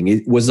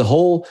 collaborating? Was that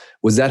whole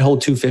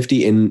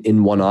 250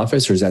 in one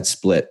office, or is that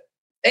split?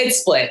 It's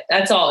split.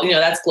 That's all,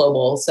 that's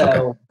global. So,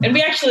 okay. And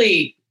we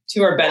actually,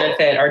 to our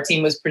benefit, our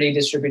team was pretty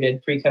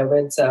distributed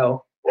pre-COVID.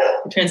 So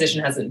the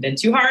transition hasn't been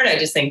too hard. I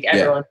just think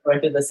everyone's going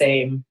through the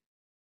same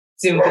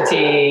Zoom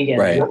fatigue.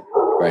 And,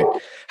 Right.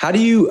 How do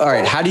you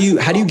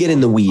get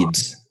in the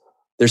weeds?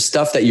 There's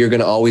stuff that you're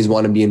going to always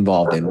want to be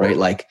involved in, right?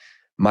 Like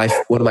one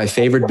of my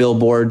favorite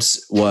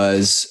billboards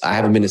was, I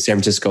haven't been to San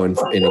Francisco in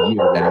a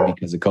year now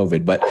because of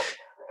COVID, but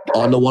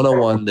on the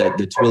 101,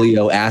 the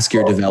Twilio Ask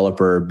Your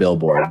Developer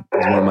billboard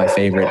is one of my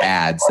favorite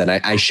ads. And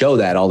I show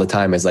that all the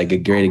time as like a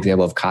great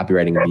example of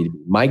copywriting B2B.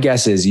 My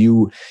guess is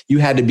you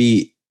had to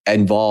be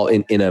involved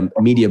in a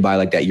media buy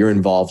like that. You're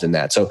involved in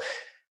that. So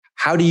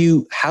how do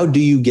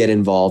you get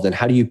involved, and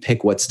how do you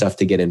pick what stuff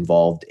to get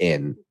involved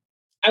in?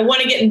 I want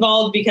to get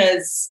involved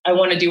because I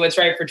want to do what's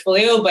right for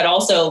Twilio, but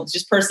also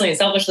just personally and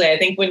selfishly, I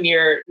think when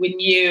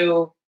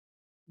you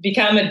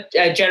become a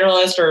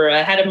generalist or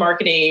a head of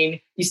marketing,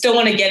 you still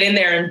want to get in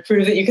there and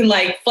prove that you can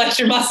like flex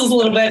your muscles a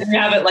little bit and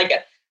have it like,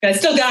 I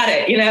still got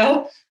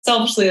it,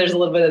 Selfishly, there's a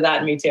little bit of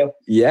that in me too.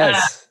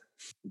 Yes.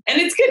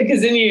 And it's good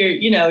because then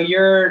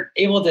you're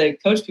able to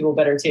coach people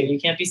better too. You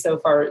can't be so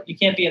far. You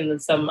can't be in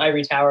some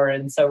ivory tower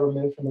and so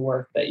removed from the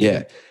work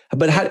that.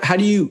 But how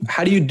do you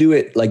do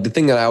it? Like the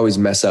thing that I always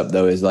mess up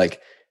though is like,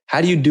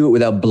 how do you do it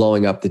without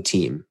blowing up the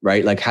team?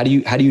 Right? Like how do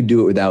you do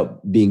it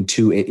without being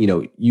too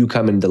you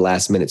come in the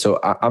last minute? So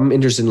I'm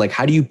interested in like,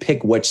 how do you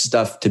pick which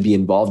stuff to be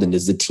involved in?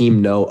 Does the team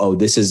know? Oh,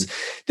 this is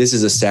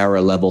a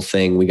Sara level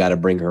thing. We got to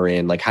bring her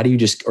in. Like how do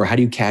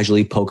you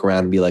casually poke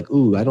around and be like,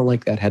 ooh, I don't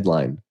like that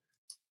headline?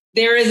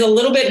 There is a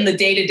little bit in the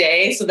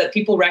day-to-day so that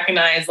people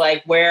recognize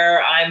like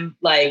where I'm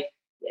like,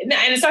 and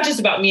it's not just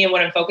about me and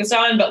what I'm focused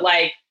on, but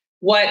like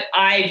what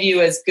I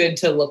view as good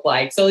to look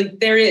like. So like,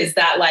 there is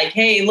that like,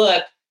 hey,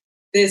 look,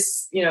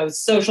 this,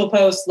 social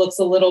post looks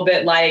a little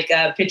bit like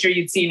a picture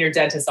you'd see in your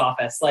dentist's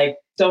office. Like,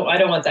 I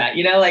don't want that.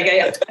 Like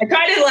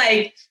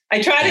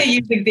I try to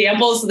use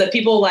examples so that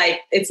people like,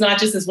 it's not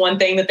just this one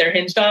thing that they're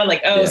hinged on.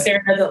 Like,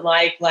 Sara doesn't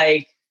like,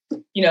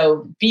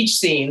 beach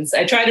scenes.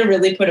 I try to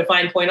really put a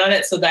fine point on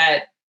it so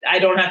that I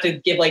don't have to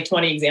give like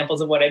 20 examples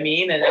of what I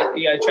mean. And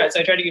I try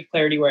to give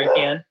clarity where I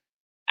can.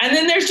 And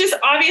then there's just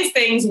obvious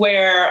things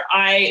where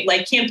I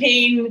like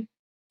campaign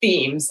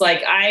themes.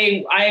 Like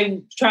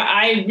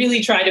I really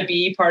try to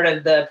be part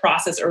of the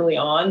process early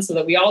on so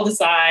that we all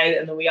decide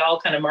and then we all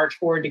kind of march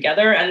forward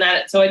together. And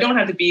so I don't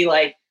have to be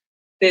like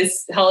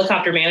this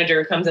helicopter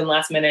manager who comes in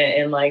last minute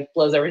and like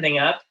blows everything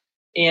up.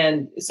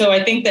 And so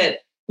I think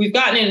that we've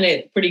gotten in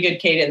a pretty good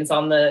cadence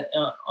on at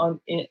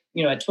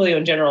Twilio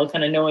in general,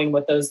 kind of knowing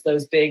what those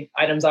big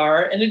items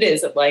are. And it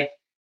is like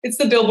it's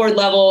the billboard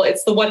level.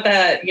 It's what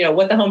the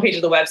homepage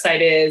of the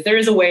website is. There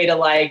is a way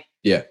to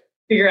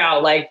figure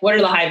out what are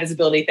the high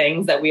visibility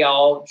things that we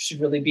all should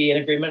really be in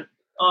agreement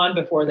on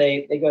before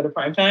they go to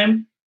prime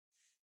time.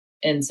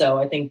 And so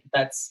I think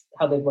that's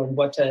how they've learned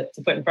what to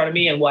put in front of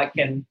me and what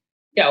can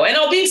go. And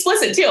I'll be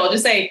explicit too. I'll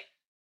just say,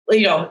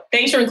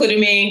 thanks for including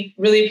me.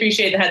 Really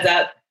appreciate the heads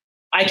up.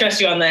 I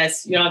trust you on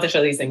this. You don't have to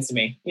show these things to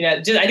me.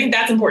 I think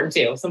that's important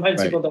too.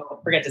 Sometimes people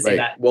don't forget to say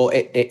that. Well,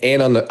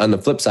 and on the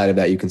flip side of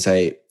that, you can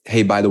say,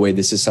 hey, by the way,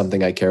 this is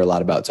something I care a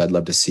lot about. So I'd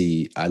love to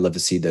see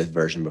the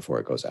version before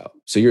it goes out.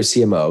 So you're a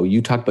CMO.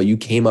 You talked about you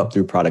came up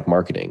through product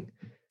marketing.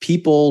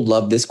 People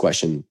love this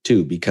question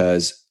too,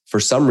 because for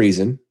some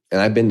reason, and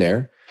I've been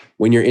there,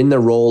 when you're in the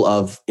role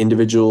of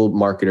individual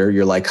marketer,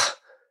 you're like,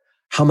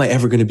 how am I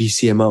ever going to be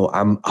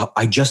CMO?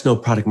 I just know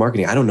product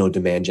marketing. I don't know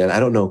demand gen.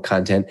 I don't know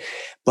content.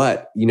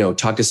 But,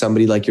 talk to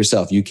somebody like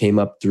yourself. You came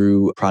up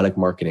through product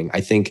marketing. I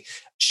think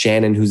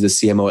Shannon, who's the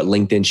CMO at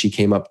LinkedIn, she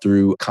came up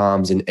through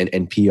comms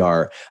and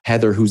PR.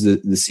 Heather, who's the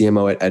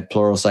CMO at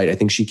Pluralsight, I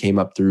think she came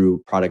up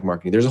through product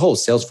marketing. There's a whole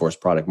Salesforce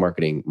product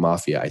marketing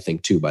mafia, I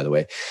think, too, by the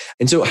way.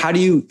 And so how do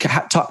you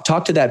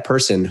talk to that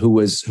person who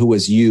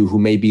was you, who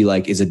maybe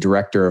is a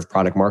director of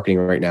product marketing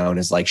right now and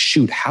is like,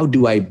 shoot, how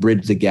do I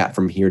bridge the gap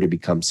from here to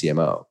become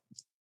CMO?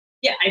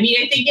 Yeah, I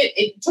think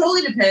it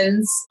totally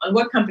depends on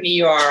what company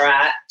you are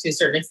at to a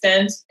certain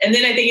extent. And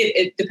then I think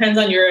it depends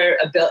on your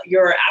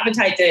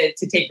appetite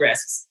to take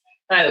risks.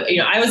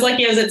 I was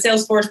lucky. I was at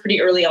Salesforce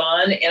pretty early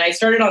on, and I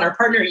started on our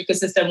partner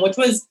ecosystem, which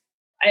was,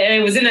 I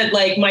was in it,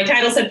 my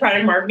title said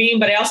product marketing,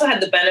 but I also had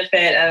the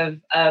benefit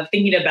of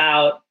thinking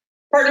about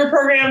partner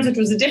programs, which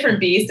was a different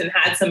beast and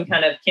had some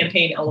kind of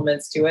campaign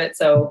elements to it.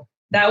 So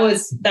that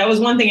was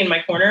one thing in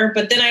my corner.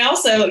 But then I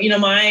also,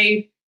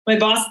 my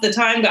boss at the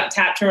time got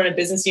tapped to run a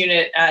business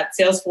unit at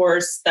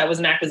Salesforce that was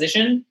an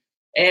acquisition.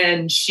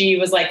 And she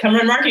was like, come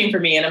run marketing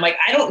for me. And I'm like,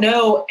 I don't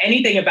know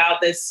anything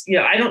about this.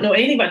 I don't know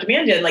anything about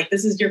demand gen.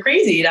 You're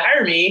crazy to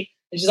hire me.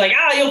 And she's like,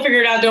 you'll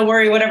figure it out. Don't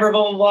worry, whatever,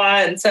 blah, blah, blah.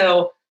 And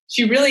so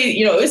she really,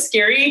 it was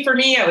scary for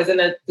me. I was in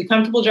the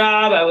comfortable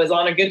job. I was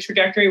on a good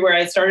trajectory where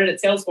I started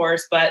at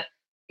Salesforce. But,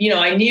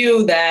 I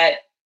knew that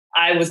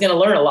I was going to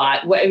learn a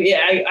lot.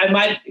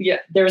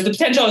 There was the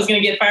potential I was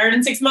going to get fired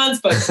in 6 months,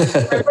 but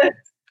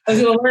I was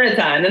going to learn a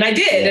ton. And I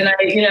did. Yeah.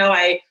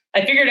 And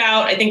I figured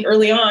out, I think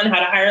early on, how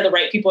to hire the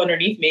right people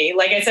underneath me.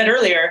 Like I said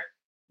earlier,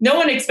 no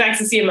one expects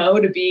a CMO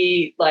to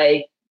be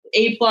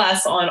A+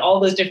 on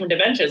all those different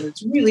dimensions.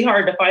 It's really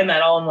hard to find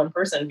that all in one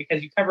person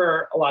because you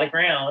cover a lot of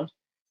ground.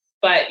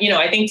 But,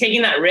 I think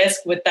taking that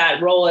risk with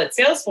that role at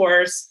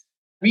Salesforce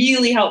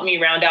really helped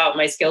me round out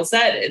my skill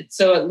set.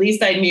 So at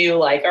least I knew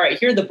all right,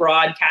 here are the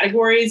broad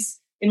categories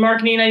in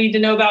marketing I need to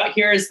know about.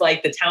 Here's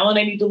the talent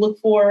I need to look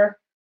for.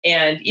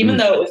 And even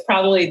though it was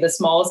probably the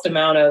smallest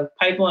amount of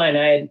pipeline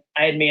I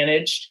had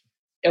managed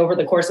over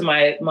the course of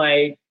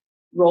my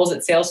roles at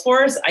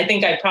Salesforce, I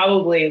think I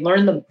probably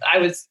I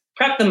was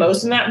prepped the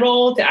most in that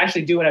role to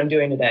actually do what I'm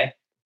doing today.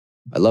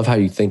 I love how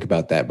you think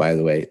about that, by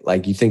the way.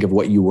 You think of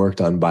what you worked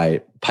on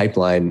by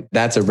pipeline.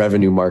 That's a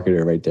revenue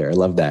marketer right there. I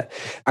love that.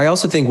 I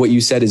also think what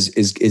you said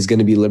is going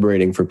to be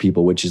liberating for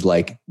people, which is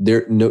no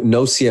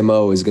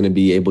CMO is going to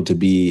be able to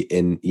be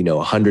in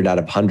 100 out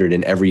of 100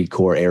 in every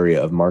core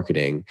area of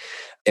marketing.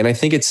 And I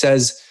think it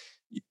sounds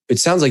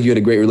like you had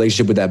a great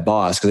relationship with that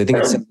boss, because I think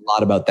it says a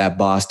lot about that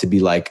boss to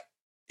be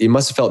it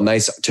must have felt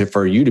nice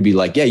for you to be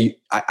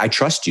I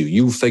trust you.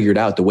 You figured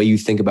out the way you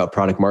think about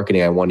product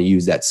marketing. I want to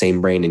use that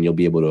same brain, and you'll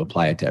be able to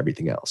apply it to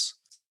everything else.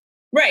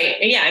 Right.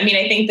 Yeah. I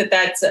think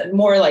that's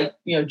more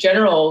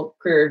general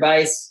career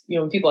advice.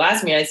 When people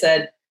ask me,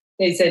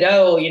 they said,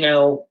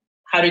 oh,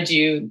 how did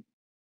you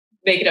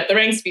make it up the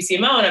ranks to be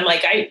CMO? And I'm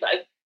like,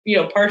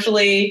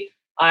 partially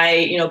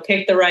I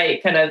picked the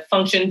right kind of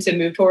function to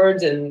move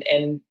towards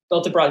and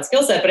built a broad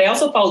skill set, but I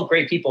also followed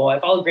great people. I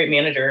followed great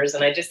managers,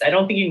 and I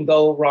don't think you can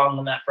go wrong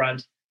on that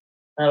front.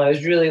 I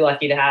was really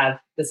lucky to have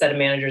the set of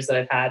managers that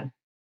I've had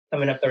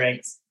coming up the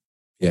ranks.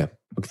 Yeah.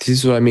 This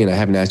is what I mean. I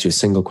haven't asked you a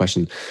single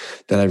question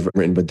that I've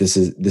written, but this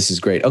is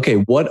great. Okay.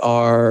 What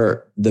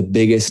are the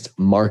biggest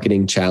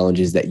marketing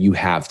challenges that you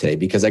have today?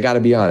 Because I got to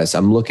be honest,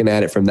 I'm looking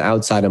at it from the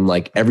outside. I'm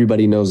like,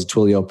 everybody knows the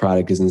Twilio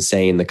product is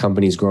insane. The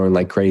company's growing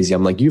like crazy.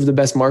 I'm like, you have the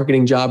best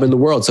marketing job in the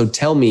world. So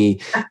tell me,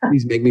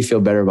 please make me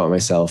feel better about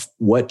myself.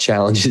 What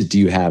challenges do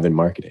you have in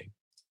marketing?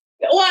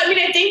 Well,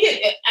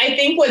 I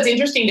think what's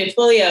interesting to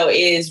Twilio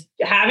is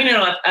having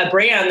a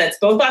brand that's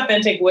both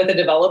authentic with a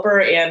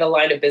developer and a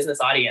line of business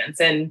audience.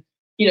 And,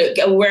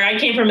 where I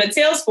came from at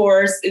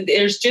Salesforce,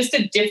 there's just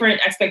a different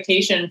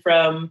expectation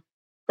from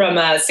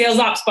a sales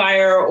ops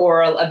buyer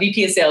or a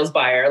VP of sales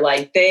buyer.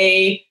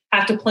 They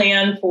have to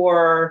plan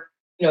for,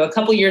 a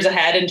couple years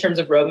ahead in terms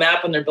of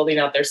roadmap when they're building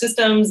out their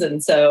systems.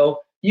 And so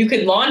you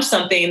could launch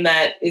something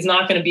that is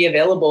not going to be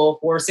available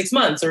for 6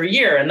 months or a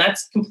year. And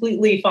that's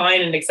completely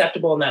fine and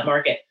acceptable in that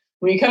market.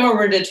 When you come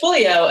over to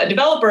Twilio, a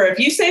developer, if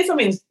you say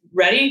something's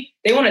ready,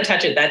 they want to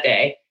touch it that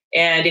day.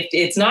 And if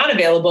it's not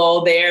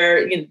available,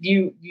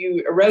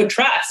 you erode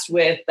trust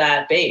with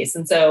that base.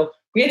 And so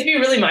we have to be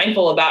really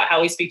mindful about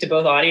how we speak to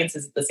both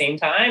audiences at the same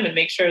time and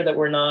make sure that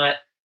we're not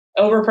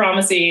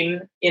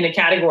over-promising in a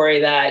category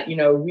that,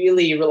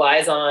 really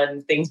relies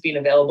on things being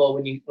available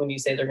when you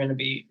say they're going to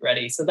be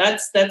ready. So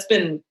that's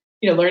been,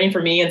 learning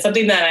for me, and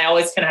something that I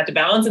always kind of have to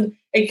balance. And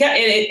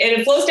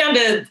it flows down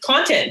to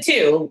content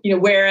too.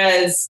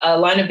 Whereas a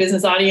line of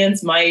business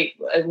audience might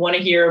want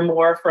to hear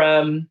more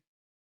from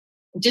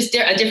just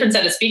a different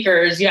set of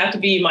speakers, you have to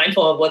be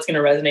mindful of what's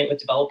going to resonate with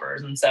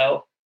developers. And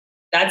so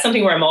that's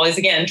something where I'm always,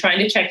 again, trying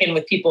to check in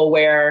with people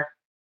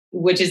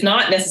which is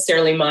not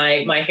necessarily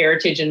my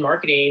heritage in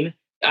marketing.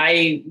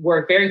 I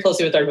work very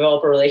closely with our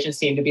developer relations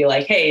team to be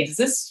like, hey, does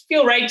this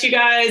feel right to you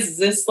guys? Is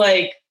this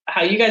like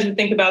how you guys would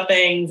think about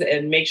things?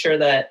 And make sure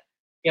that,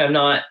 I'm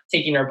not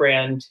taking our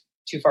brand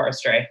too far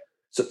astray.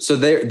 So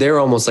they're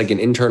almost like an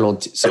internal.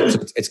 So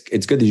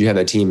it's good that you have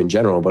that team in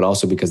general, but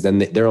also because then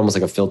they're almost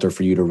like a filter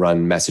for you to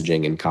run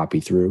messaging and copy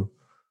through.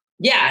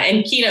 Yeah,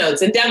 and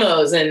keynotes and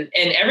demos and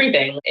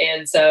everything.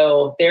 And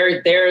so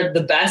they're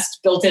the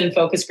best built-in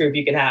focus group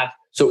you could have.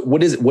 So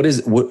who's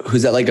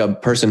that, like a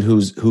person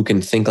who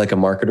can think like a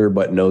marketer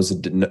but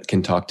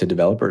can talk to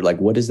developer? Like,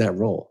 what is that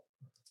role?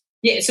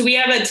 Yeah, so we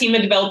have a team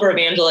of developer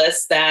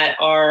evangelists that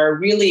are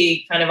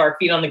really kind of our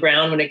feet on the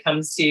ground when it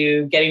comes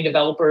to getting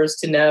developers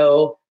to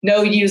know,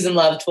 use, and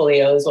love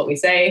Twilio is what we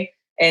say.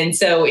 And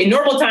so in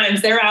normal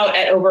times, they're out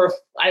at over,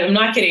 I'm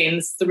not kidding,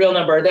 this is the real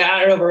number, they're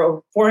out at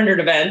over 400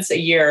 events a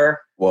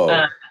year.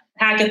 Whoa.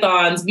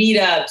 Hackathons,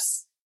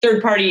 meetups,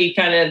 third-party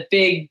kind of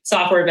big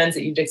software events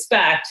that you'd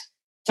expect,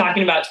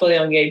 talking about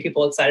Twilio and getting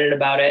people excited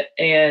about it.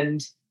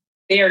 And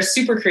they are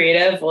super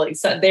creative.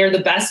 They're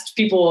the best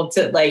people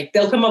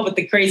they'll come up with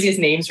the craziest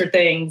names for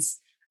things.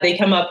 They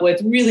come up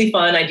with really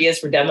fun ideas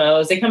for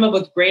demos. They come up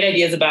with great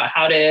ideas about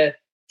how to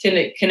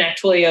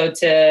connect Twilio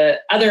to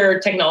other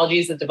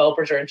technologies that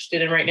developers are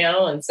interested in right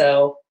now. And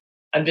so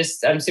I'm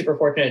super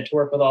fortunate to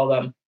work with all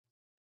of them.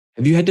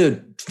 Have you had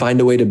to find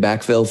a way to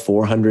backfill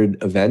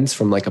 400 events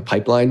from like a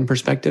pipeline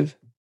perspective?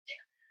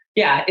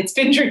 Yeah, it's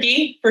been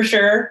tricky for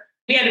sure.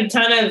 We had a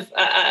ton of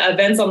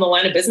events on the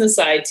line of business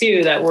side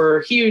too that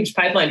were huge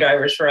pipeline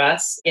drivers for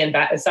us. And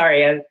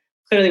sorry, I'm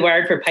clearly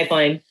wired for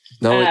pipeline.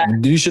 No,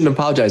 you shouldn't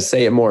apologize.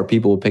 Say it more.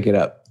 People will pick it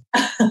up.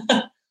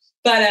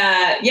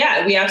 But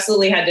yeah, we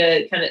absolutely had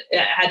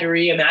to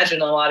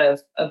reimagine a lot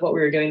of what we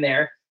were doing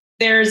there.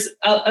 There's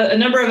a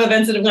number of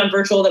events that have gone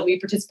virtual that we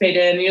participate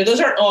in. Those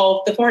aren't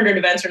all, the 400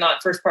 events are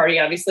not first party.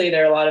 Obviously,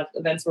 there are a lot of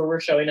events where we're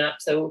showing up.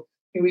 So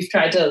we've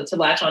tried to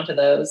latch onto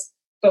those.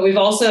 But we've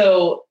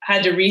also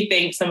had to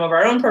rethink some of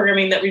our own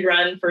programming that we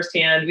run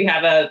firsthand. We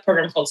have a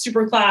program called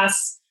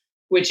Superclass,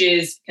 which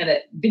is kind of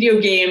video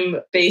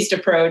game based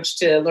approach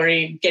to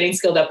learning, getting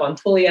skilled up on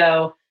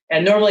Twilio.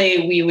 And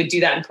normally we would do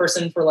that in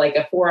person for like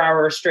a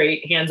 4-hour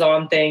straight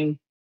hands-on thing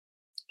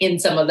in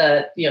some of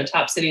the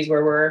top cities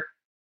where we're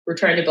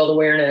trying to build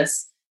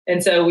awareness.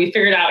 And so we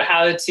figured out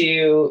how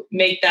to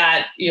make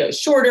that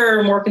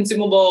shorter, more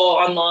consumable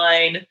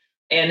online,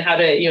 and how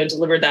to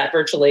deliver that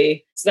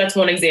virtually. So that's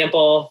one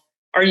example.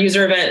 Our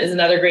user event is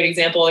another great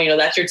example.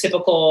 That's your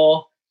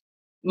typical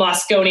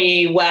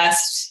Moscone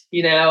West,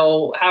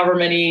 however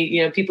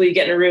many, people you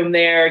get in a room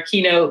there,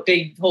 keynote,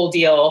 big whole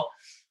deal,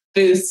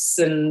 booths,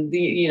 and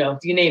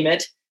you name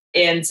it.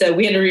 And so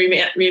we had to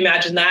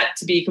reimagine that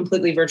to be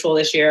completely virtual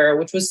this year,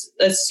 which was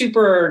a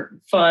super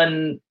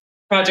fun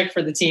project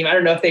for the team. I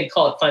don't know if they'd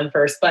call it fun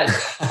first, but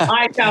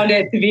I found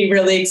it to be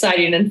really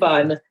exciting and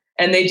fun.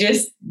 And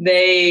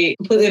they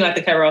completely knocked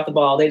the cover off the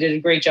ball. They did a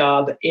great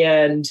job.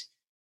 And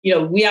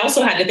we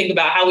also had to think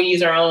about how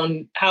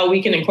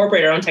we can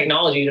incorporate our own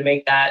technology to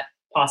make that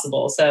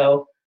possible.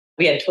 So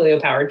we had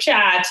Twilio powered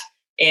chat,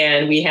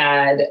 and we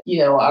had,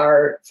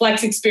 our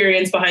Flex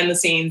experience behind the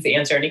scenes to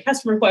answer any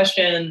customer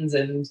questions.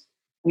 And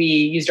we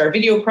used our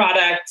video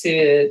product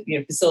to,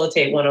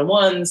 facilitate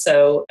one-on-ones.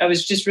 So I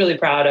was just really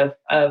proud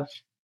of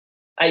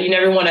you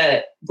never want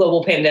a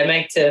global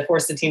pandemic to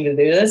force the team to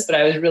do this, but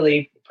I was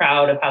really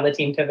proud of how the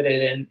team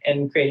pivoted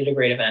and created a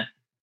great event.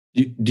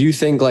 Do you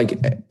think, like,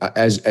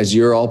 as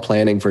you're all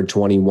planning for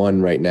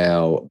 21 right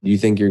now, do you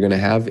think you're going to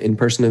have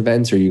in-person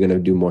events, or are you going to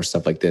do more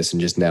stuff like this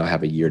and just now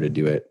have a year to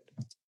do it?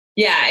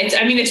 Yeah,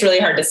 it's really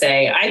hard to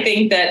say. I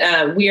think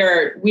that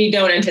we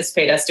don't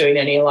anticipate us doing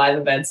any live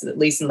events, at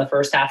least in the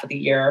first half of the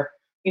year.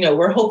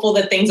 We're hopeful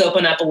that things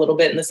open up a little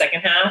bit in the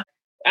second half.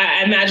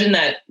 I imagine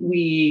that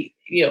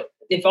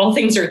if all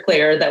things are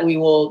clear, that we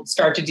will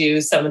start to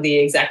do some of the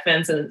exec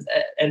events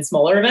and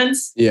smaller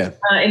events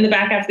in the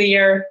back half of the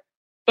year.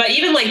 But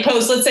even like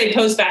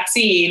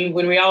post-vaccine,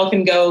 when we all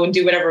can go and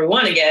do whatever we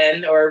want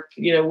again, or,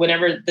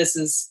 whenever this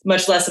is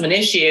much less of an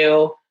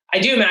issue, I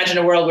do imagine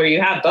a world where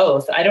you have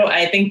both.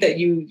 I think that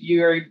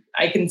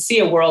I can see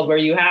a world where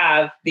you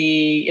have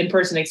the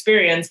in-person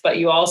experience, but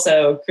you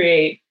also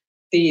create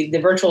the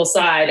virtual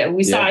side. And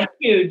we saw a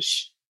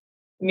huge,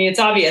 it's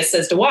obvious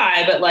as to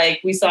why, but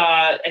we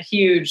saw a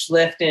huge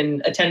lift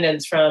in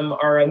attendance from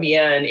our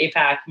EMEA and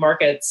APAC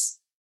markets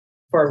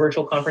for our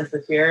virtual conference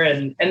this year,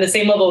 and the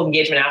same level of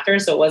engagement after.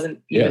 So it wasn't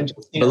even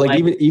just, but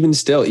even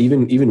still,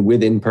 even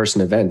with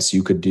in-person events,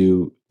 you could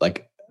do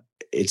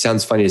it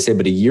sounds funny to say,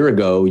 but a year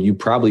ago, you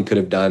probably could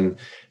have done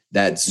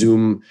that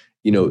Zoom,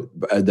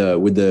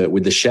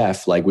 with the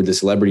chef, like with the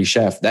celebrity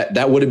chef,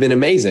 that would have been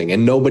amazing.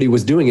 And nobody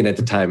was doing it at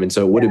the time. And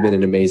so it would have been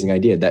an amazing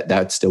idea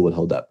that still would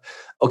hold up.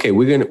 Okay.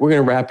 We're going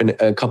to wrap in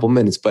a couple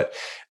minutes, but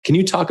can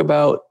you talk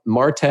about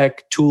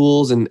MarTech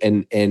tools and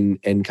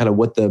kind of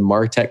what the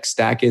MarTech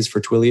stack is for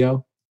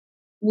Twilio?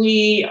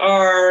 We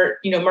are,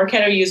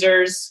 Marketo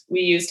users.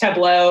 We use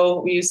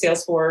Tableau. We use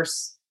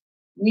Salesforce.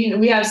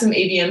 We have some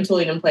ABM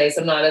tooling in place.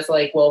 I'm not as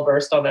well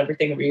versed on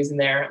everything that we're using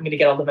there. I'm going to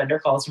get all the vendor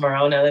calls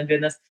tomorrow now that I'm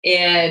doing this.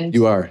 And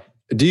you are.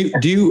 Do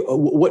you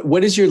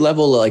what is your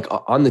level like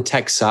on the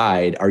tech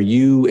side? Are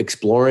you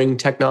exploring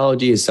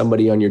technology? Is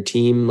somebody on your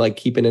team like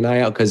keeping an eye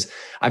out? Because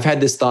I've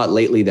had this thought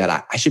lately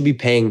that I should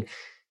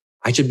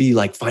be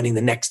like finding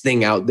the next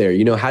thing out there.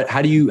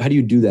 How do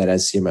you do that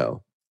as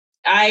CMO?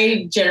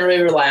 I generally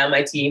rely on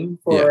my team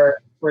for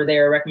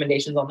their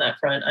recommendations on that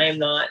front. I am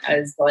not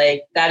as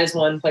that is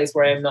one place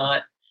where I'm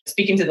not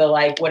speaking to the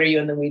what are you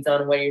in the weeds on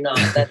and what you're not.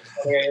 That's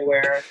an area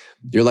where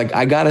you're like,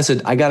 I got us a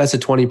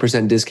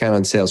 20% discount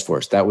on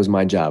Salesforce. That was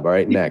my job. All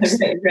right,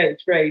 next.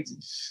 Right.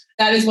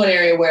 That is one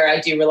area where I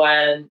do rely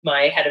on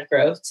my head of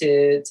growth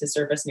to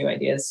surface new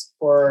ideas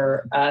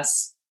for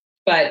us.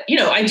 But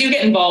I do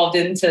get involved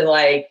into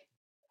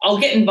I'll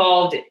get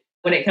involved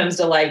when it comes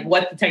to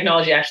what the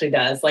technology actually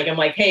does. I'm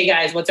like, hey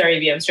guys, what's our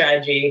ABM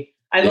strategy?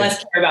 I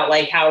less care about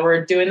how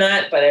we're doing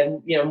that, but I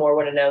more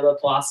want to know the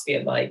philosophy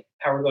of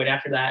how we're going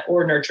after that,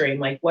 or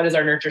nurturing. What is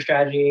our nurture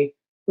strategy?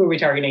 Who are we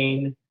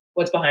targeting?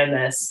 What's behind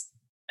this?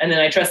 And then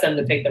I trust them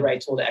to pick the right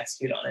tool to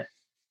execute on it.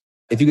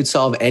 If you could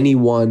solve any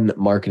one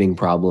marketing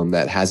problem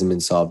that hasn't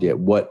been solved yet,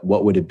 what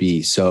would it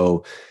be?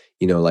 So,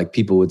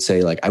 people would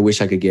say I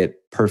wish I could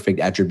get perfect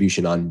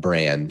attribution on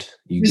brand.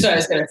 That's what I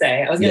was going to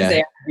say. I was going to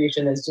say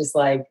attribution is just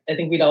I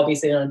think we'd all be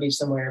sitting on a beach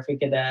somewhere if we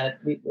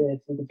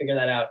could figure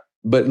that out.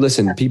 But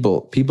listen,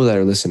 people that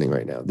are listening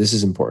right now, this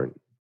is important.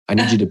 I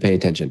need you to pay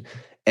attention.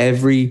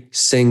 Every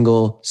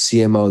single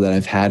CMO that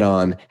I've had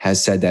on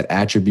has said that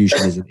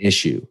attribution is an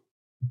issue.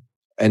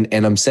 And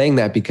I'm saying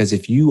that because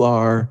if you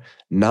are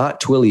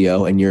not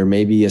Twilio and you're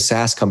maybe a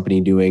SaaS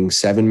company doing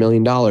 $7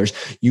 million,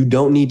 you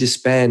don't need to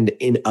spend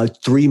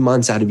 3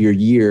 months out of your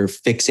year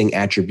fixing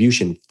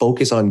attribution.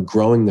 Focus on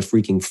growing the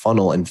freaking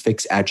funnel and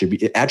fix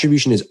attribution.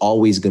 Attribution is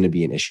always going to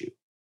be an issue.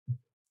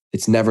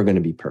 It's never going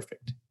to be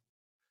perfect.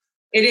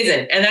 It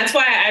isn't. And that's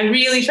why I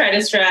really try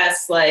to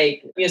stress,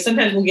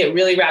 sometimes we'll get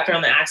really wrapped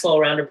around the axle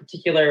around a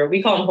particular,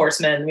 we call them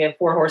horsemen. We have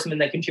 4 horsemen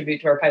that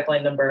contribute to our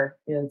pipeline number.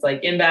 It's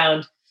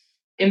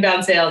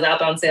inbound sales,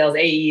 outbound sales,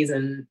 AEs,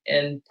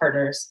 and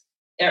partners.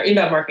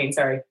 Inbound marketing,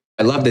 sorry.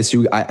 I love this.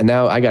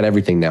 Now I got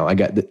everything now. I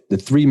got the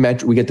 3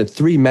 we get the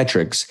 3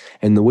 metrics,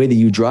 and the way that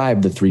you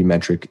drive the 3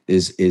 metric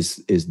is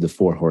the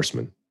 4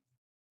 horsemen.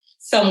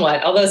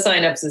 Somewhat, although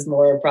signups is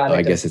more a product.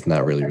 I guess it's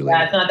not really related.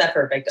 Yeah, it's not that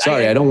perfect.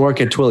 Sorry, I don't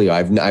work at Twilio.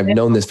 I've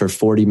known this for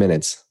 40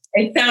 minutes.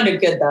 It sounded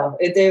good though.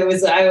 It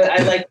was. I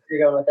like where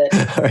you're going with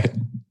it. All right.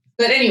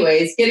 But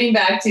anyways, getting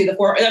back to the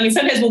 4.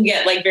 Sometimes we'll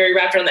get very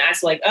wrapped around the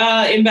axle,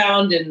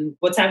 inbound and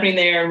what's happening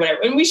there and whatever.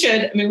 And we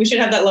should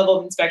have that level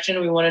of inspection.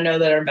 We want to know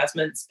that our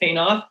investment's paying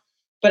off.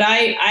 But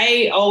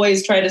I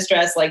always try to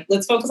stress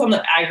let's focus on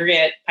the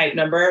aggregate pipe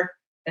number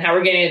and how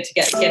we're getting into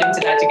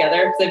that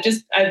together.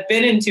 Because I've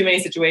been in too many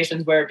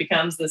situations where it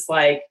becomes this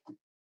fight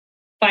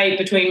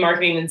between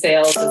marketing and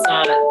sales that's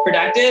not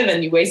productive,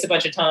 and you waste a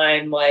bunch of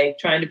time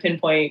trying to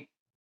pinpoint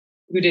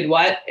who did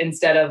what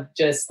instead of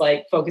just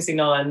focusing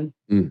on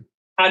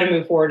how to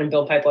move forward and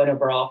build pipeline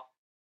overall.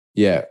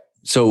 Yeah.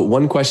 So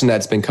one question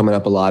that's been coming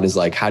up a lot is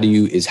how do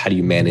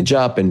you manage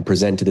up and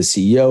present to the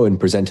CEO and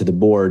present to the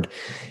board?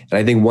 And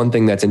I think one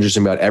thing that's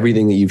interesting about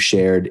everything that you've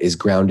shared is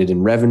grounded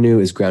in revenue,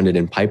 is grounded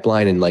in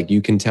pipeline. And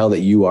you can tell that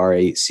you are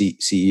a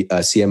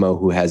CMO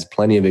who has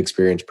plenty of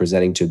experience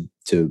presenting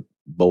to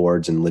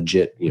boards and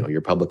legit,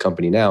 your public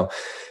company now,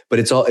 but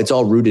it's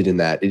all rooted in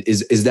that.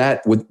 Is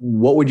that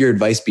what would your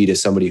advice be to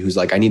somebody who's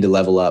I need to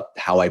level up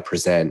how I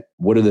present?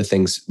 What are the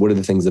things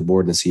the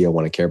board and the CEO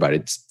want to care about?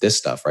 It's this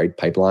stuff, right?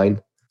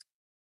 Pipeline.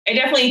 I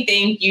definitely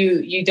think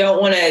you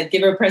don't want to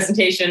give a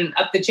presentation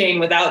up the chain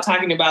without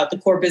talking about the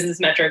core business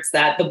metrics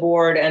that the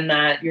board and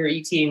that your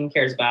E-team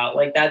cares about.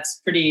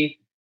 That's pretty,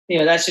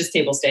 that's just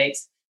table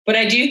stakes. But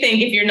I do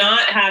think if you're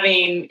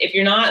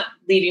not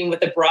leading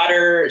with a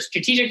broader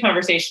strategic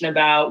conversation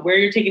about where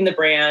you're taking the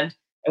brand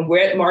and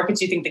where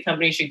markets you think the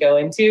company should go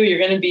into, you're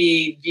going to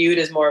be viewed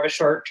as more of a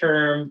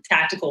short-term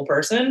tactical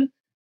person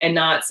and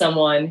not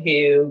someone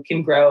who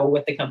can grow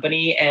with the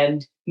company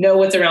and know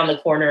what's around the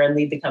corner and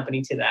lead the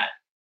company to that.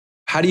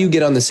 How do you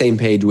get on the same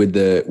page with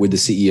the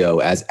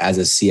CEO as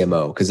a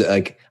CMO? Because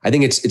I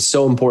think it's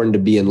so important to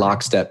be in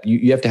lockstep.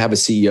 You have to have a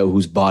CEO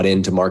who's bought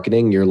into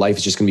marketing. Your life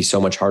is just going to be so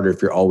much harder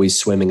if you're always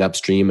swimming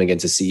upstream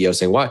against a CEO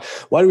saying, why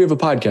do we have a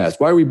podcast?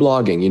 Why are we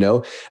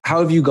blogging? How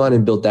have you gone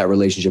and built that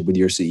relationship with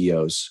your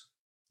CEOs?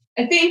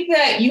 I think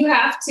that you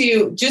have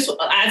to just,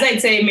 as I'd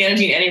say,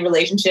 managing any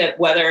relationship,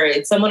 whether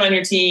it's someone on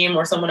your team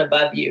or someone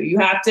above you, you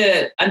have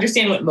to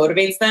understand what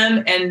motivates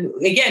them. And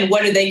again,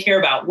 what do they care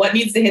about? What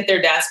needs to hit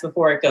their desk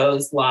before it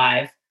goes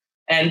live,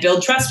 and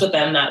build trust with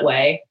them that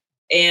way.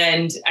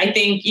 And I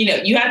think,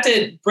 you have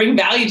to bring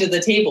value to the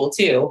table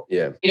too.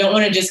 Yeah. You don't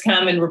want to just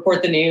come and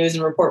report the news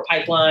and report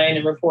pipeline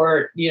and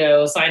report,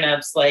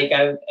 signups like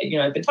I've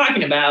been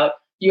talking about.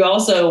 You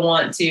also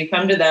want to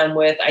come to them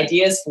with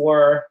ideas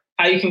for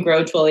how you can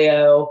grow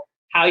Twilio,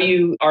 how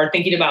you are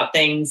thinking about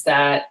things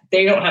that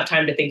they don't have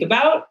time to think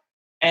about.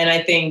 And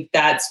I think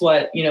that's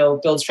what,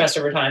 builds trust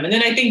over time. And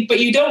then I think, but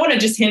you don't want to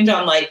just hinge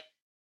on like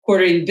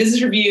quarterly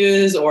business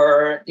reviews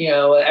or,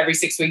 every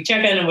 6-week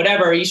check-in and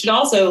whatever. You should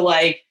also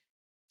like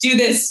do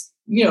this,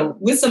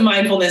 with some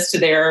mindfulness to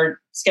their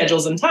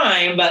schedules and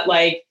time. But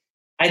like,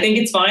 I think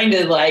it's fine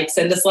to like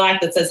send a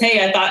Slack that says,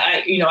 hey,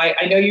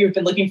 I know you've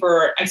been looking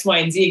for X, Y,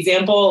 and Z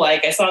example.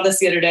 Like I saw this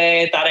the other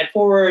day, I thought I'd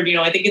forward,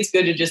 I think it's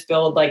good to just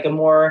build like a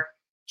more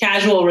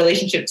casual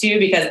relationship too,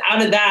 because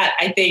out of that,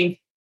 I think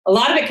a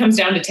lot of it comes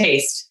down to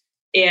taste.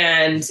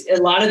 And a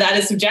lot of that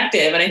is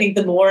subjective. And I think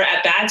the more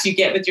at bats you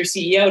get with your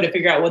CEO to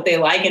figure out what they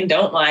like and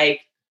don't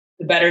like,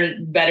 the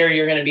better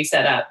you're going to be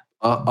set up.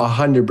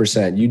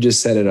 100%. You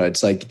just said it.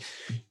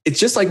 It's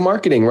just like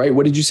marketing, right?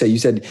 What did you say? You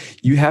said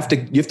you have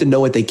to know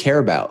what they care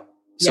about.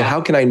 So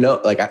how can I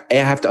know? Like I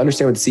have to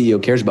understand what the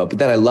CEO cares about. But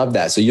then I love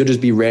that. So you'll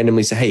just be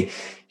randomly say, hey,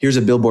 here's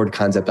a billboard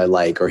concept I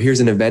like, or here's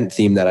an event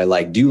theme that I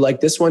like. Do you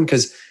like this one?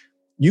 Because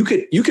you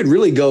could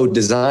really go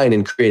design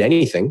and create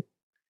anything,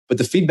 but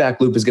the feedback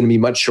loop is going to be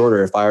much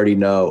shorter if I already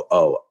know,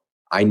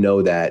 I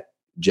know that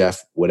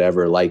Jeff,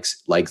 whatever,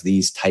 likes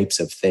these types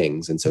of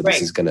things. And so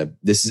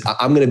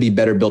I'm going to be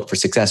better built for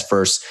success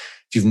first.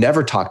 If you've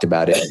never talked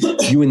about it,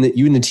 you and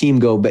the team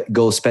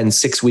go spend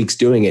 6 weeks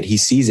doing it. He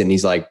sees it and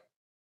he's like,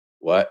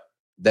 what?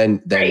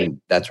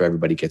 Then that's where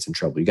everybody gets in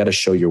trouble. You got to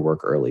show your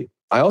work early.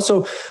 I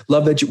also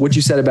love what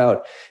you said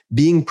about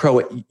being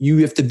you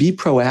have to be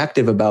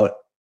proactive about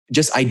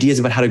just ideas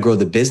about how to grow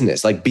the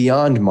business, like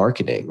beyond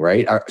marketing,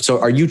 right?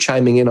 So are you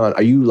chiming in on,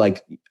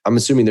 I'm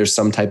assuming there's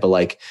some type of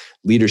like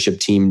leadership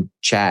team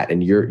chat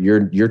and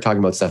you're talking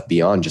about stuff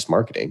beyond just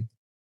marketing.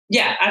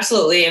 Yeah,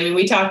 absolutely. I mean,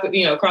 we talk,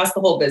 across the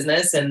whole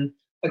business and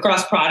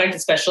across product,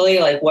 especially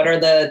like what are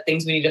the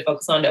things we need to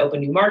focus on to open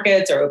new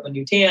markets or open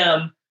new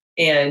TAM.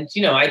 And,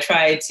 I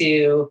try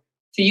to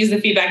use the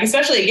feedback,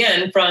 especially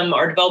again, from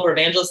our developer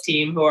evangelist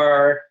team who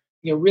are,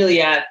 really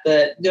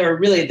they're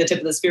really the tip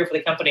of the spear for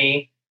the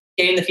company,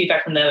 getting the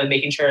feedback from them and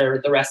making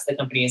sure the rest of the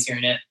company is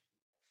hearing it.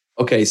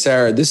 Okay,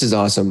 Sara, this is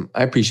awesome.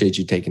 I appreciate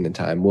you taking the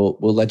time. We'll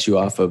let you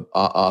off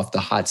the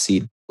hot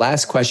seat.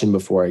 Last question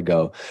before I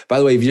go. By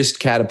the way, you've just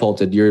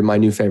catapulted. You're my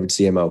new favorite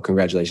CMO.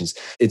 Congratulations.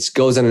 It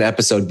goes on an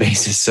episode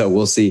basis, so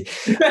we'll see.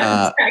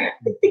 But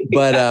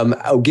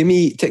give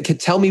me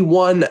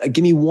one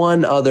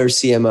other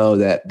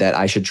CMO that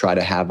I should try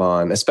to have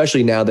on,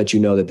 especially now that you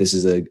know that this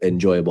is an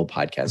enjoyable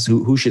podcast.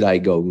 Who should I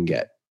go and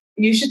get?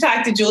 You should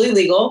talk to Julie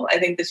Legal. I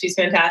think that she's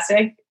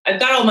fantastic. I've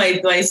got all my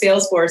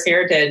Salesforce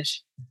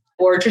heritage.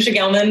 Or Trisha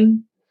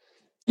Gelman.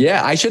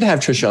 Yeah, I should have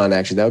Trisha on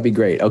actually. That would be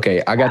great.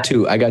 Okay, I got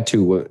two.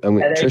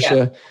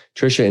 Trisha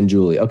and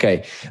Julie.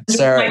 Okay,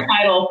 Sara. My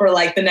title for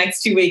like the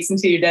next 2 weeks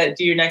until you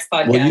do your next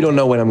podcast. Well, you don't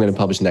know when I'm going to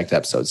publish the next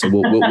episode, so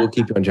we'll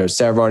keep you on track.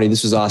 Sara Varni,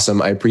 this was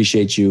awesome. I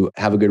appreciate you.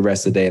 Have a good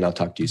rest of the day, and I'll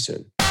talk to you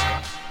soon.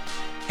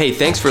 Hey,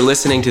 thanks for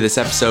listening to this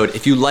episode.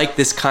 If you like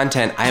this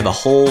content, I have a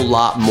whole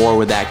lot more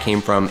where that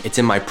came from. It's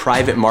in my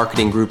private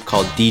marketing group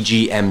called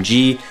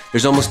DGMG.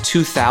 There's almost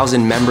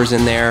 2,000 members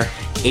in there.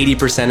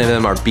 80% of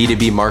them are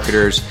B2B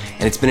marketers,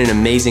 and it's been an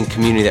amazing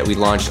community that we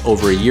launched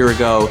over a year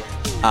ago.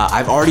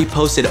 I've already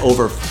posted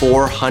over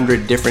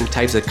 400 different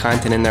types of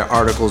content in there,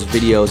 articles,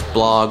 videos,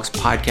 blogs,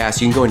 podcasts.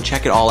 You can go and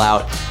check it all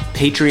out.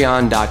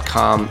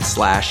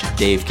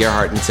 Patreon.com/Dave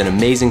Gerhardt. And it's an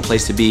amazing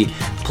place to be.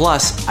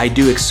 Plus, I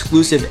do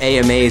exclusive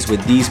AMAs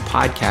with these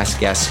podcast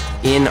guests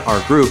in our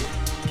group.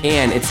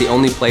 And it's the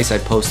only place I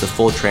post the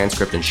full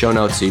transcript and show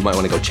notes. So you might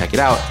want to go check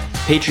it out.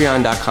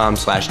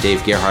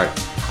 Patreon.com/Dave Gerhardt.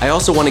 I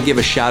also want to give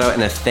a shout out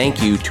and a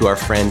thank you to our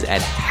friends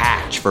at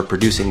Hatch for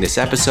producing this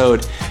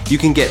episode. You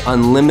can get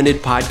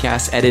unlimited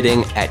podcast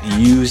editing at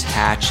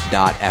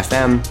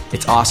usehatch.fm.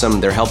 It's awesome.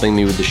 They're helping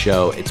me with the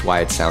show. It's why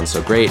it sounds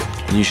so great.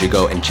 And you should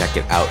go and check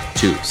it out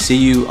too. See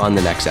you on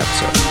the next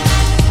episode.